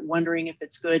and you're wondering if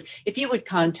it's good, if you would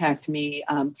contact me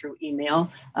through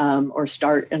email or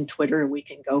start on Twitter, we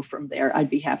can go from there. I'd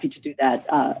be happy to do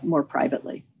that more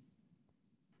privately.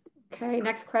 Okay,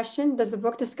 next question. Does the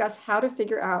book discuss how to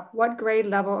figure out what grade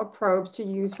level of probes to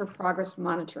use for progress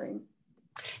monitoring?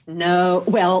 No,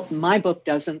 well, my book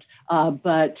doesn't,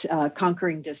 but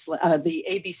Conquering Dyslexia, the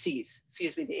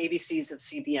ABCs of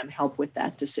CBM help with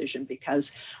that decision,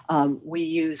 because we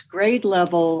use grade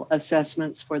level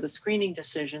assessments for the screening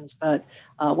decisions, but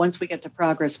once we get to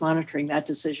progress monitoring, that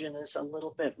decision is a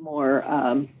little bit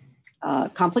more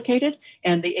complicated,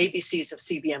 and the ABCs of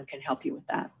CBM can help you with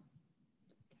that.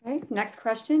 Okay, next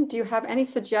question. Do you have any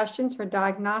suggestions for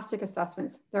diagnostic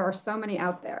assessments? There are so many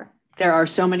out there. There are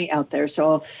so many out there.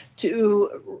 So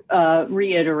to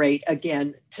reiterate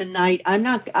again, tonight,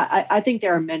 I think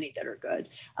there are many that are good.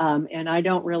 And I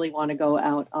don't really want to go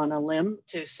out on a limb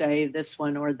to say this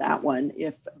one or that one,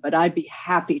 but I'd be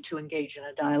happy to engage in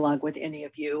a dialogue with any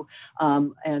of you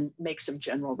and make some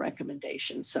general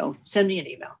recommendations. So send me an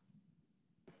email.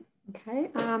 Okay,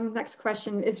 next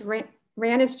question.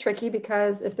 RAN is tricky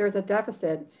because if there's a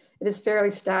deficit, it is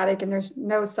fairly static and there's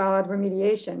no solid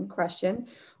remediation question.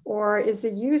 Or is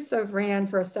the use of RAN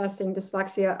for assessing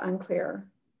dyslexia unclear?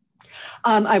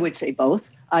 I would say both.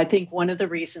 I think one of the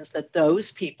reasons that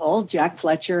those people, Jack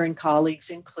Fletcher and colleagues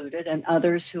included, and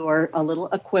others who are a little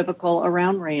equivocal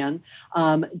around RAN,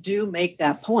 do make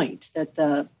that point, that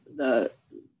the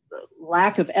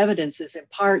lack of evidence is in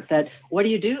part that, what do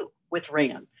you do with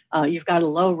RAN? You've got a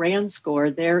low RAN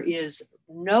score. There is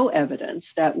no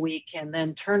evidence that we can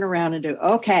then turn around and do,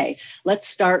 okay, let's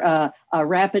start a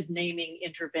rapid naming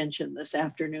intervention this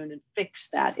afternoon and fix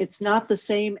that. It's not the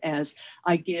same as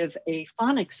I give a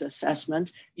phonics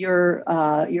assessment. Your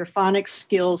phonics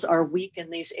skills are weak in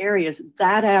these areas.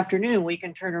 That afternoon, we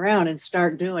can turn around and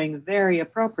start doing very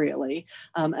appropriately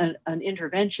an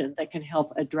intervention that can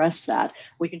help address that.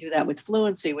 We can do that with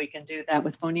fluency. We can do that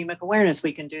with phonemic awareness.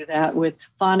 We can do that with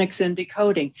phonics and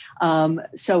decoding.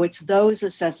 So it's those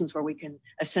assessments where we can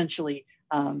essentially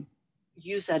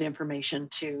use that information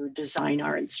to design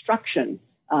our instruction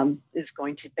is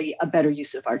going to be a better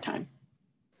use of our time.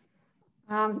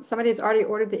 Somebody has already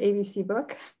ordered the ABC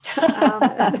book.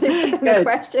 Good.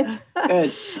 Questions.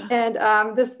 Good.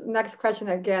 And this next question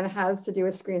again has to do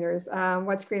with screeners.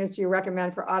 What screeners do you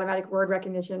recommend for automatic word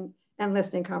recognition and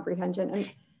listening comprehension?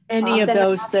 And any of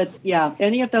those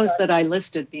that I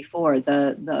listed before,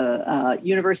 the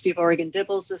University of Oregon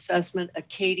Dibbles assessment,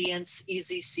 Acadience,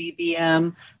 Easy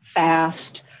CBM,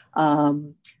 FAST, any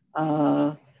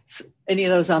of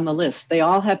those on the list. They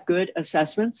all have good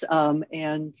assessments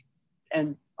and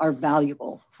are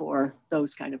valuable for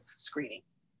those kind of screening.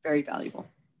 Very valuable.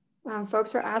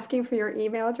 Folks are asking for your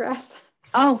email address.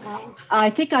 Oh,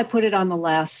 I think I put it on the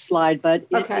last slide, but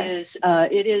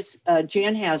it is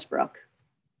Jan Hasbrouck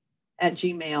at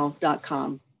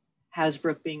gmail.com.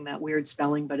 Hasbrouck being that weird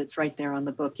spelling, but it's right there on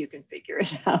the book. You can figure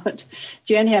it out.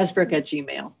 Jan Hasbrouck at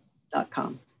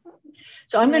gmail.com.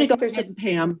 So I'm going to go ahead and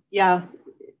Pam. Yeah.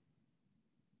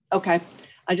 Okay.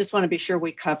 I just want to be sure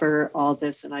we cover all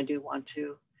this, and I do want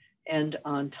to end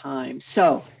on time.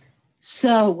 So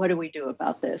what do we do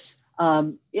about this?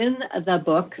 In the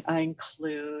book, I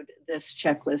include this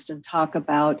checklist and talk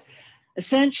about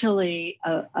essentially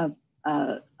a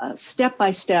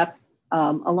step-by-step,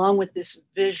 along with this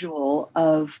visual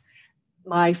of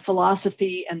my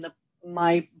philosophy and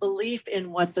my belief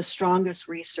in what the strongest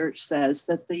research says,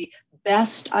 that the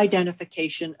best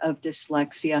identification of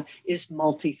dyslexia is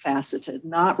multifaceted,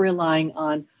 not relying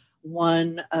on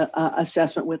one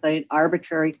assessment with an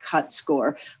arbitrary cut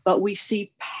score, but we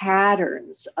see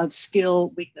patterns of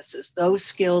skill weaknesses, those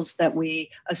skills that we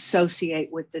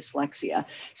associate with dyslexia.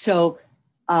 So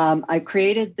I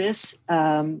created this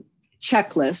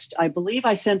checklist. I believe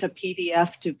I sent a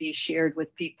PDF to be shared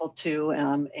with people too,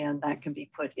 and that can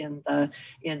be put in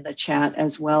the chat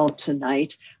as well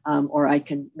tonight, or I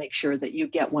can make sure that you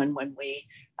get one when we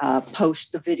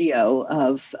post the video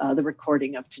of the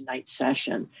recording of tonight's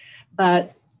session.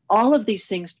 But all of these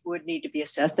things would need to be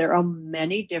assessed. There are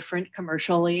many different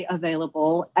commercially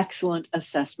available, excellent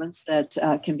assessments that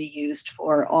can be used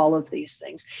for all of these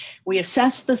things. We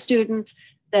assess the student,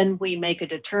 then we make a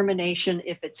determination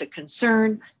if it's a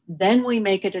concern, then we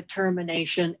make a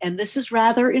determination, and this is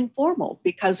rather informal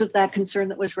because of that concern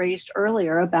that was raised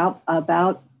earlier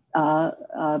about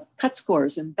cut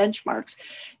scores and benchmarks.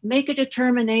 Make a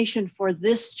determination for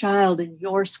this child in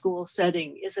your school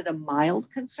setting. Is it a mild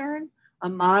concern, a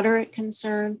moderate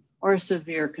concern, or a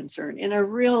severe concern? In a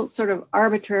real sort of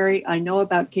arbitrary, I know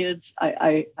about kids,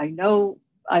 I know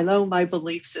my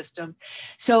belief system.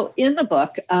 So in the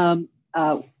book,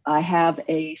 I have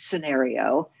a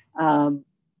scenario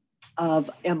of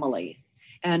Emily.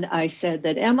 And I said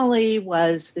that Emily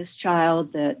was this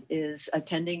child that is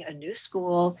attending a new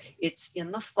school. It's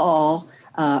in the fall.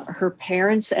 Her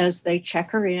parents, as they check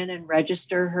her in and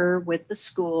register her with the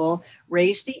school,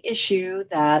 raised the issue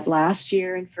that last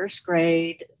year in first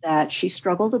grade that she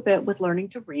struggled a bit with learning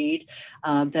to read,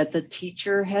 that the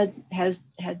teacher had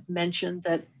mentioned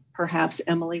that perhaps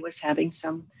Emily was having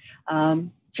some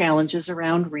challenges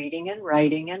around reading and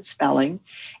writing and spelling.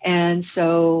 And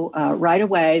so right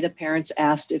away, the parents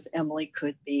asked if Emily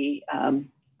could be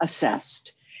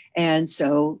assessed. And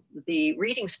so the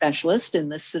reading specialist in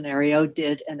this scenario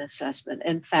did an assessment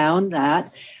and found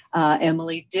that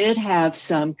Emily did have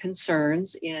some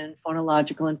concerns in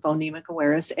phonological and phonemic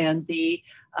awareness, and the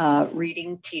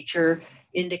reading teacher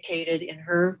indicated in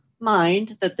her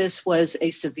mind that this was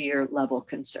a severe level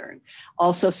concern.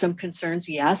 Also some concerns,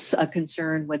 yes, a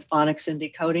concern with phonics and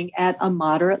decoding at a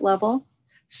moderate level.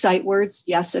 Sight words,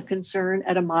 yes, a concern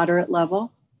at a moderate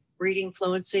level. Reading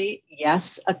fluency,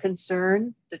 yes, a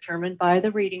concern determined by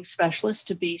the reading specialist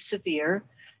to be severe.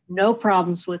 No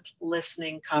problems with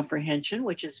listening comprehension,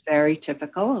 which is very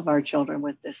typical of our children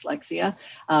with dyslexia,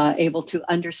 able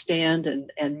to understand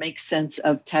and make sense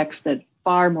of text that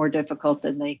far more difficult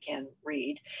than they can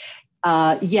read.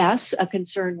 Yes, a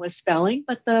concern with spelling,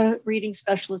 but the reading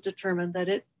specialist determined that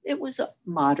it was a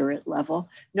moderate level.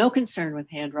 No concern with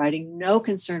handwriting, no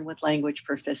concern with language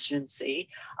proficiency.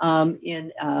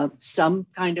 In some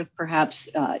kind of perhaps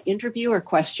interview or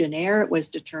questionnaire, it was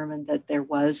determined that there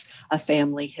was a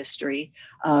family history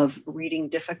of reading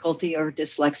difficulty or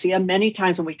dyslexia. Many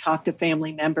times when we talk to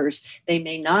family members, they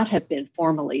may not have been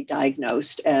formally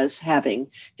diagnosed as having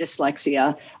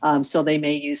dyslexia. So they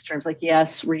may use terms like,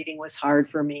 yes, reading was hard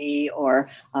for me, or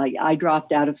I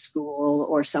dropped out of school,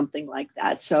 or something like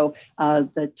that. So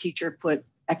the teacher put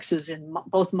X's in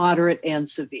both moderate and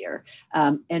severe,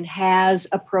 and has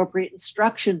appropriate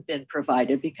instruction been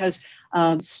provided? Because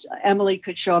Emily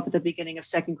could show up at the beginning of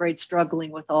second grade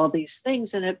struggling with all these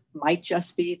things, and it might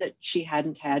just be that she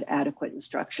hadn't had adequate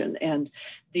instruction, and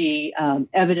the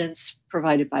evidence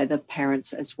provided by the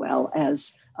parents as well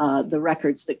as the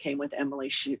records that came with Emily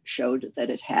showed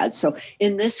that it had. So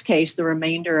in this case, the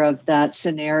remainder of that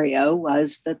scenario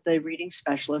was that the reading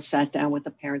specialist sat down with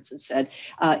the parents and said,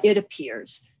 it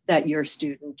appears that your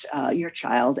student, your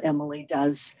child, Emily,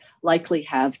 does likely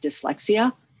have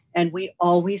dyslexia. And we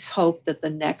always hope that the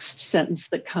next sentence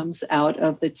that comes out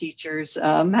of the teacher's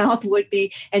mouth would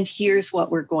be, and here's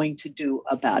what we're going to do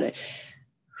about it.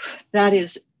 That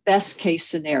is best case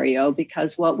scenario,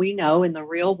 because what we know in the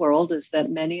real world is that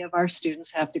many of our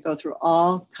students have to go through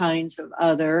all kinds of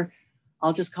other,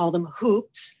 I'll just call them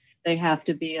hoops. They have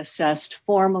to be assessed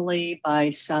formally by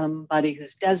somebody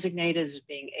who's designated as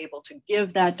being able to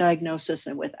give that diagnosis,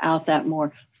 and without that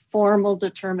more formal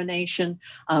determination,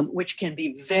 which can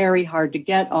be very hard to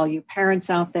get. All you parents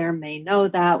out there may know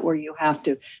that, where you have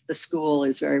to, the school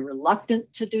is very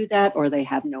reluctant to do that, or they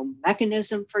have no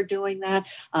mechanism for doing that.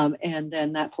 And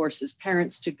then that forces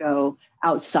parents to go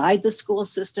outside the school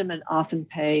system and often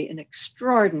pay an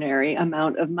extraordinary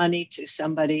amount of money to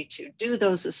somebody to do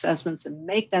those assessments and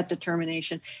make that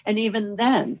determination. And even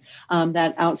then,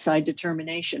 that outside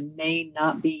determination may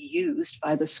not be used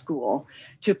by the school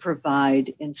to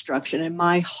provide instruction. And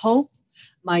my hope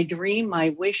My dream, my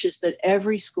wish is that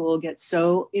every school gets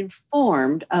so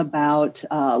informed about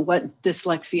what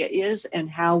dyslexia is and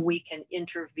how we can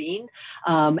intervene.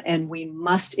 And we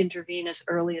must intervene as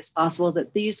early as possible,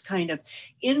 that these kind of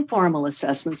informal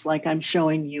assessments like I'm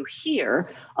showing you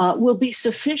here will be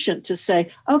sufficient to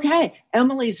say, okay,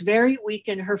 Emily's very weak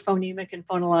in her phonemic and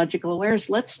phonological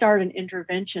awareness. Let's start an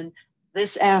intervention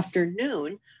this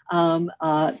afternoon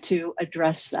to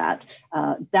address that.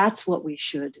 That's what we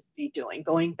should be doing.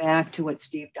 Going back to what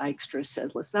Steve Dykstra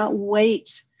said, let's not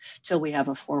wait till we have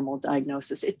a formal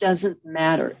diagnosis. It doesn't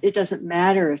matter. It doesn't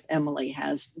matter if Emily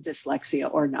has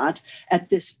dyslexia or not. At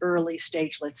this early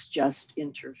stage, let's just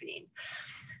intervene.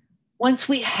 Once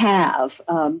we have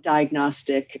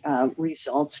diagnostic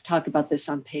results, talk about this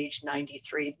on page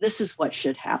 93, this is what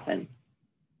should happen.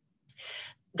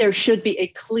 There should be a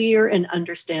clear and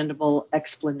understandable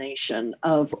explanation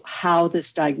of how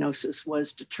this diagnosis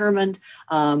was determined,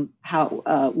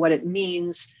 what it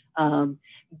means,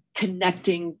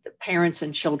 connecting the parents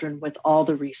and children with all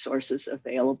the resources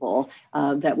available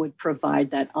that would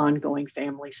provide that ongoing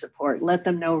family support. Let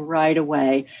them know right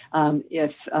away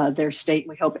if their state,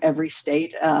 we hope every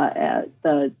state,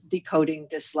 the Decoding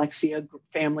Dyslexia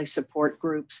family support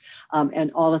groups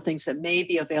and all the things that may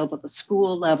be available at the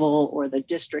school level or the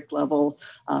district level,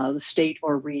 the state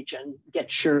or region,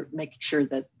 making sure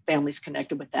that families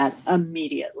connected with that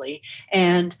immediately.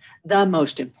 And the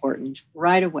most important,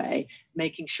 right away,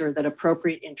 making sure that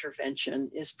appropriate intervention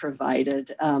is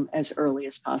provided as early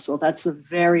as possible. That's the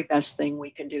very best thing we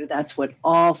can do. That's what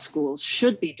all schools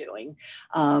should be doing,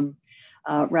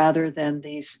 rather than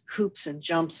these hoops and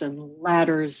jumps and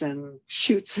ladders and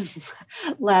chutes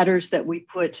and ladders that we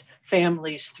put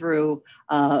families through,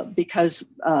 because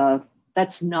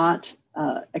that's not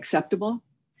acceptable.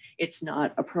 It's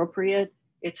not appropriate.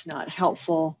 It's not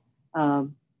helpful.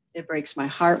 It breaks my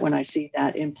heart when I see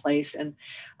that in place. And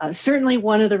certainly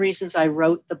one of the reasons I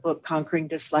wrote the book, Conquering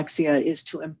Dyslexia, is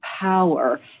to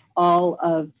empower all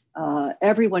of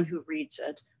everyone who reads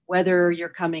it, whether you're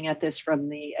coming at this from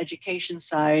the education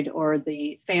side or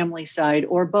the family side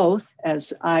or both,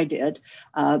 as I did,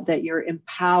 that you're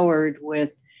empowered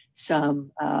with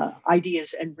some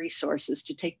ideas and resources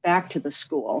to take back to the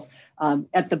school.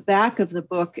 At the back of the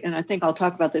book, and I think I'll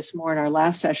talk about this more in our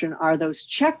last session, are those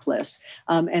checklists.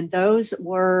 And those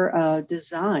were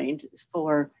designed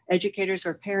for educators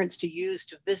or parents to use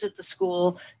to visit the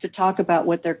school, to talk about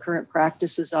what their current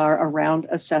practices are around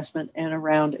assessment and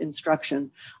around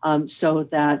instruction, so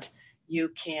that you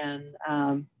can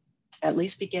at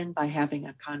least begin by having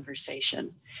a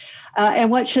conversation. And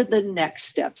what should the next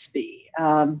steps be?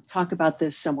 Talk about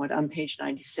this somewhat on page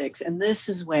 96. And this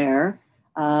is where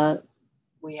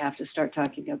we have to start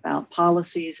talking about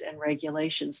policies and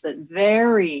regulations that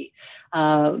vary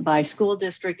by school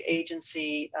district,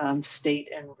 agency,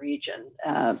 state, and region.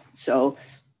 So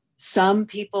some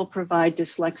people provide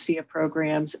dyslexia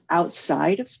programs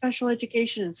outside of special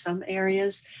education in some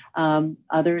areas.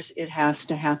 Others, it has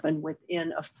to happen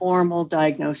within a formal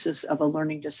diagnosis of a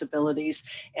learning disabilities,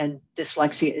 and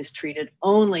dyslexia is treated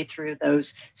only through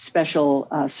those special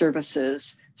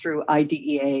services through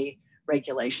IDEA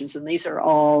regulations. And these are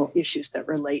all issues that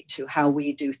relate to how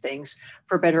we do things,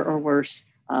 for better or worse,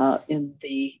 in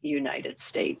the United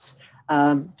States.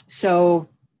 So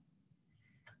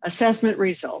assessment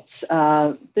results.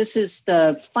 This is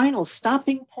the final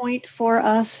stopping point for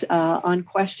us on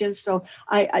questions. So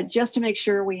I just to make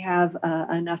sure we have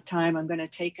enough time, I'm going to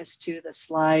take us to the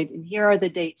slide. And here are the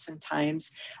dates and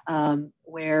times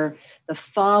where the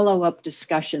follow-up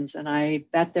discussions, and I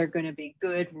bet they're going to be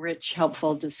good, rich,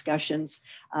 helpful discussions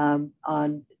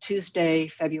on Tuesday,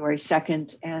 February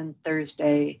 2nd, and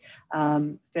Thursday,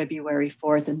 February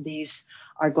 4th. And these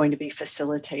are going to be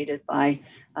facilitated by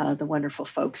the wonderful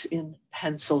folks in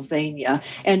Pennsylvania.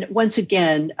 And once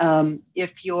again,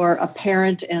 if you're a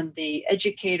parent and the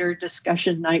educator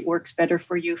discussion night works better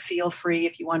for you, feel free.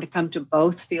 If you want to come to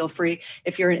both, feel free.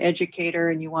 If you're an educator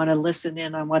and you want to listen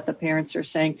in on what the parents are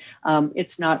saying,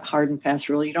 it's not hard and fast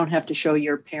rule. You don't have to show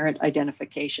your parent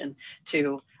identification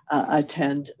to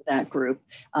attend that group.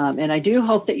 And I do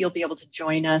hope that you'll be able to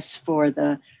join us for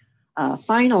the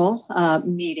final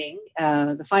meeting,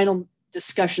 the final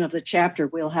discussion of the chapter.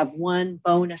 We'll have one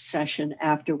bonus session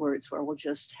afterwards where we'll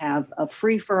just have a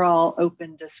free-for-all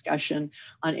open discussion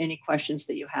on any questions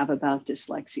that you have about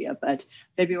dyslexia. But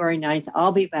February 9th,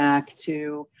 I'll be back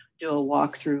to do a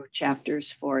walkthrough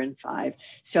chapters 4 and 5.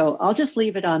 So I'll just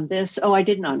leave it on this. Oh, I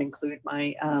did not include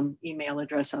my email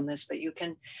address on this, but you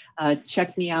can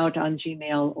check me out on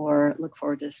Gmail or look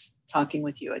forward to talking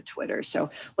with you at Twitter. So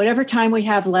whatever time we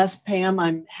have left, Pam,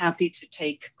 I'm happy to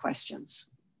take questions.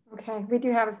 Okay, we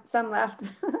do have some left.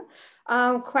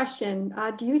 Question,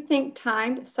 do you think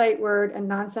timed sight word and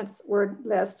nonsense word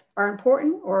lists are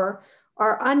important, or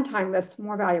are untimed lists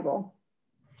more valuable?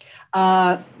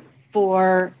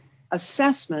 For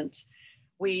assessment,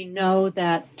 we know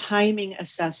that timing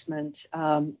assessment,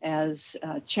 as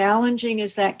challenging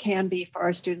as that can be for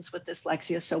our students with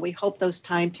dyslexia, so we hope those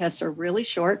time tests are really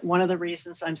short. One of the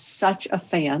reasons I'm such a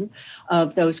fan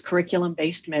of those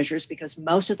curriculum-based measures, because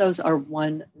most of those are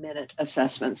 1-minute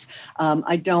assessments.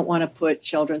 I don't want to put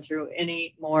children through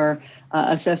any more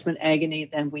assessment agony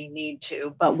than we need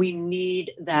to, but we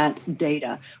need that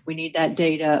data. We need that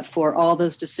data for all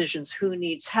those decisions. Who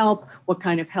needs help? What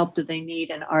kind of help do they need?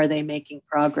 And are they making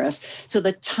progress? So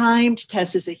the timed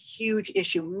test is a huge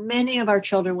issue. Many of our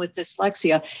children with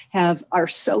dyslexia are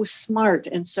so smart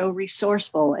and so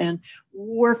resourceful and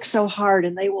work so hard,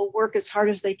 and they will work as hard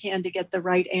as they can to get the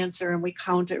right answer, and we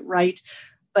count it right.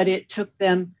 But it took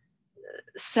them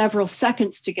several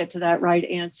seconds to get to that right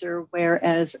answer,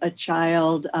 whereas a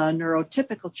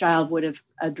neurotypical child would have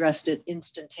addressed it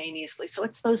instantaneously. So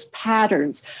it's those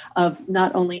patterns of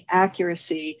not only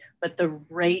accuracy, but the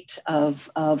rate of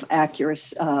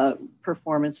accuracy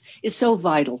performance is so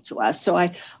vital to us. So I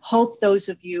hope those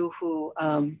of you who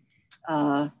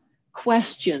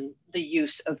question the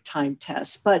use of time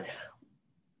tests, but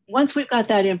once we've got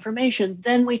that information,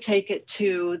 then we take it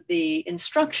to the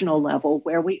instructional level,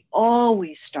 where we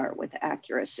always start with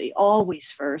accuracy,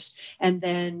 always first, and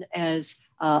then as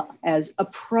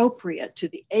appropriate to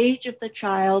the age of the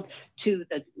child, to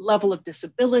the level of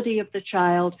disability of the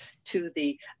child, to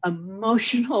the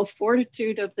emotional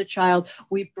fortitude of the child,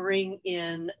 we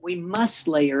must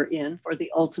layer in, for the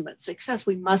ultimate success,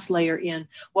 we must layer in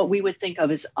what we would think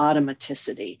of as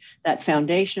automaticity, that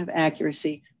foundation of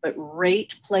accuracy, but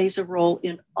rate plays a role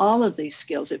in all of these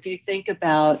skills. If you think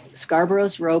about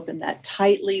Scarborough's rope and that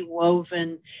tightly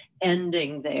woven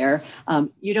ending there,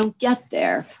 you don't get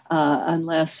there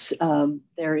unless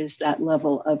there is that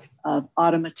level of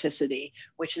automaticity,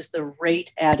 which is the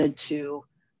rate added to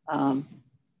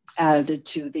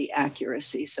the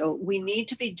accuracy. So we need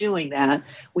to be doing that.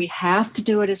 We have to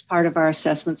do it as part of our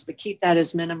assessments, but keep that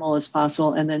as minimal as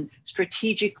possible, and then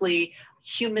strategically,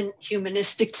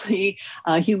 humanistically,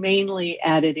 humanely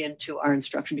added into our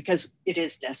instruction, because it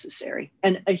is necessary.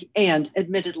 And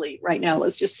admittedly, right now,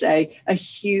 let's just say, a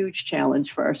huge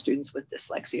challenge for our students with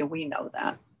dyslexia. We know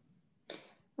that.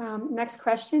 Next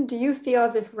question. Do you feel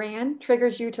as if RAN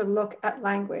triggers you to look at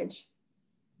language?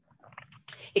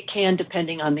 It can,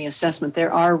 depending on the assessment.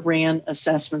 There are RAN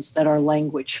assessments that are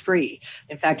language free.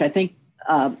 In fact, I think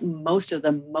most of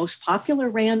the most popular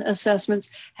RAN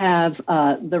assessments have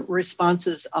the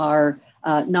responses are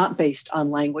not based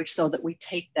on language, so that we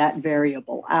take that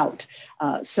variable out.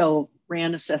 So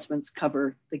RAN assessments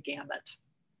cover the gamut.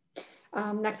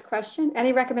 Next question.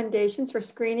 Any recommendations for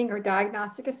screening or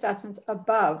diagnostic assessments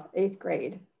above 8th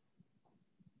grade?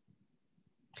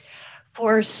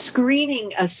 For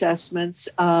screening assessments,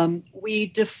 we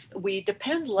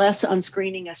depend less on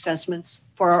screening assessments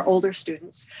for our older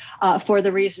students, for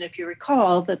the reason, if you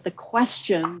recall, that the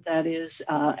question that is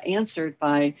answered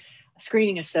by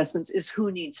screening assessments is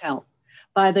who needs help.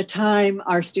 By the time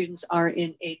our students are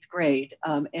in 8th grade,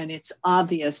 and it's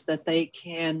obvious that they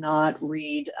cannot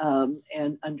read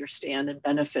and understand and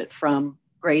benefit from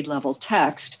grade level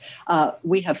text,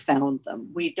 we have found them.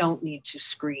 We don't need to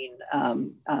screen.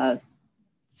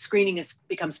 Screening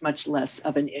becomes much less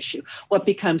of an issue. What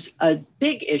becomes a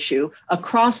big issue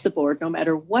across the board, no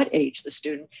matter what age the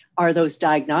student, are those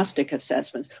diagnostic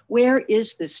assessments. Where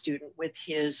is this student with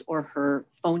his or her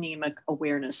phonemic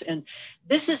awareness? And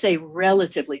this is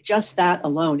just that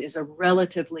alone is a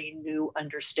relatively new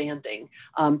understanding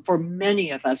for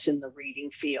many of us in the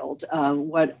reading field.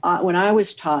 When I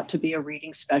was taught to be a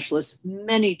reading specialist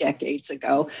many decades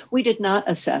ago, we did not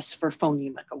assess for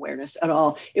phonemic awareness at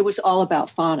all. It was all about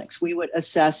phonics. We would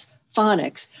assess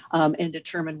phonics and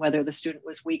determine whether the student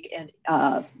was weak and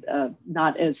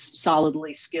not as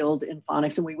solidly skilled in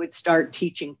phonics, and we would start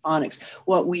teaching phonics.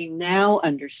 What we now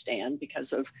understand,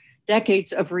 because of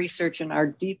decades of research and our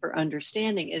deeper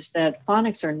understanding, is that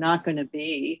phonics are not going to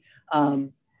be,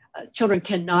 children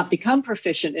cannot become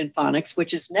proficient in phonics,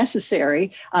 which is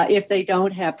necessary if they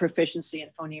don't have proficiency in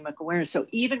phonemic awareness. So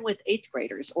even with 8th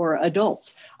graders or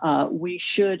adults, we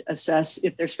should assess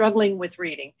if they're struggling with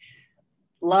reading,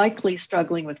 likely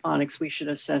struggling with phonics, we should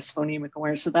assess phonemic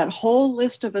awareness. So that whole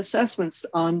list of assessments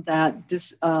on that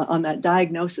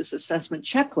diagnosis assessment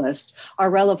checklist are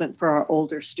relevant for our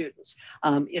older students.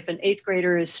 If an 8th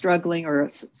grader is struggling, or a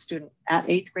student at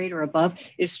 8th grade or above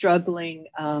is struggling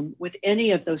with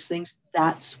any of those things,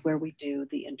 that's where we do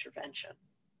the intervention.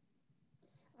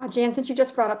 Jan, since you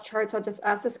just brought up charts, I'll just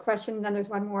ask this question, and then there's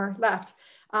one more left.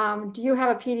 Do you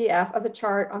have a PDF of the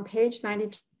chart on page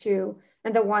 92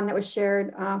 and the one that was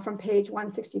shared from page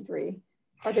 163?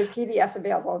 Are there PDFs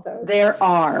available of those? There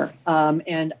are,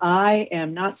 and I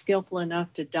am not skillful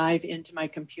enough to dive into my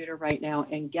computer right now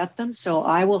and get them, so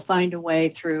I will find a way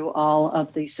through all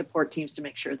of the support teams to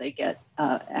make sure they get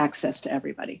access to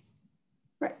everybody.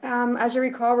 Right. As you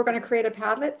recall, we're going to create a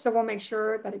Padlet, so we'll make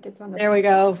sure that it gets on the. There we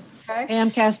go. Okay. Pam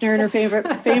Kastner and her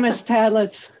famous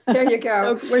Padlets. There you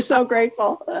go. So, we're so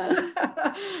grateful.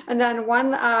 And then one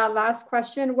last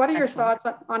question. What are your Excellent.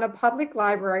 thoughts on a public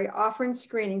library offering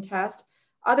screening tests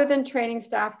other than training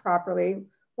staff properly?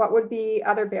 What would be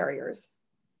other barriers?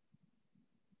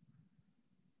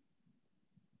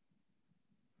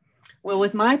 Well,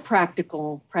 with my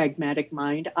practical, pragmatic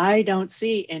mind, I don't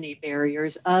see any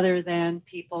barriers other than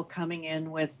people coming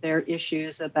in with their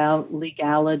issues about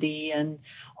legality and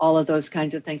all of those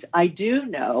kinds of things. I do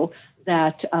know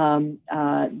that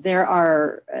there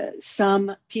are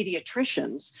some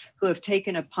pediatricians who have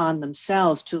taken upon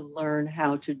themselves to learn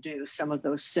how to do some of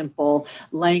those simple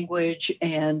language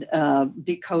and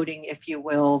decoding, if you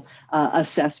will,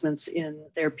 assessments in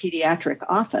their pediatric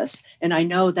office. And I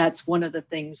know that's one of the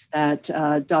things that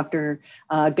Dr.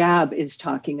 Gab is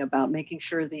talking about, making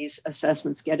sure these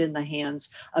assessments get in the hands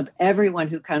of everyone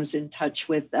who comes in touch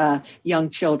with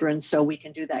young children, so we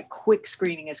can do that quick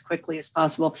screening as quickly as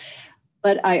possible.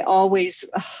 But I always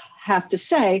have to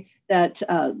say that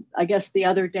I guess the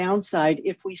other downside,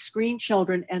 if we screen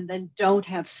children and then don't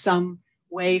have some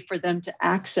way for them to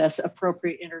access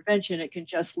appropriate intervention, it can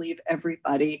just leave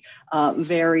everybody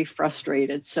very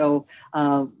frustrated. So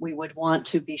we would want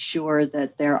to be sure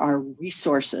that there are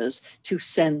resources to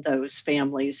send those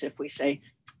families if we say,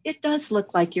 it does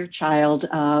look like your child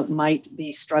might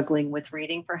be struggling with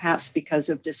reading, perhaps because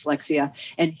of dyslexia,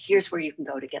 and here's where you can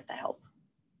go to get the help.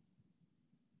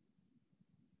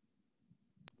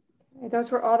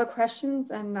 Those were all the questions,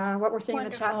 and what we're seeing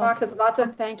Wonderful. in the chat box is lots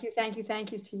of thank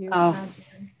yous to you.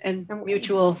 And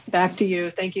mutual back to you.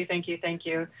 Thank you, thank you, thank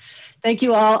you. Thank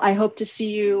you all. I hope to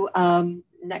see you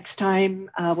next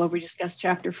time when we discuss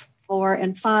chapter 4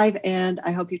 and 5, and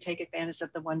I hope you take advantage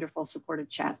of the wonderful supportive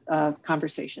chat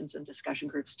conversations and discussion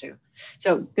groups too.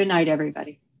 So good night,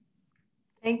 everybody.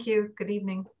 Thank you. Good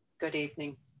evening. Good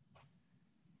evening.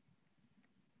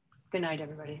 Good night,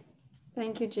 everybody.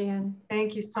 Thank you, Jan.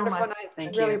 Thank you so much. Wonderful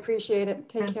night. I really appreciate it.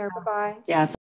 Take care. Bye-bye. Yeah.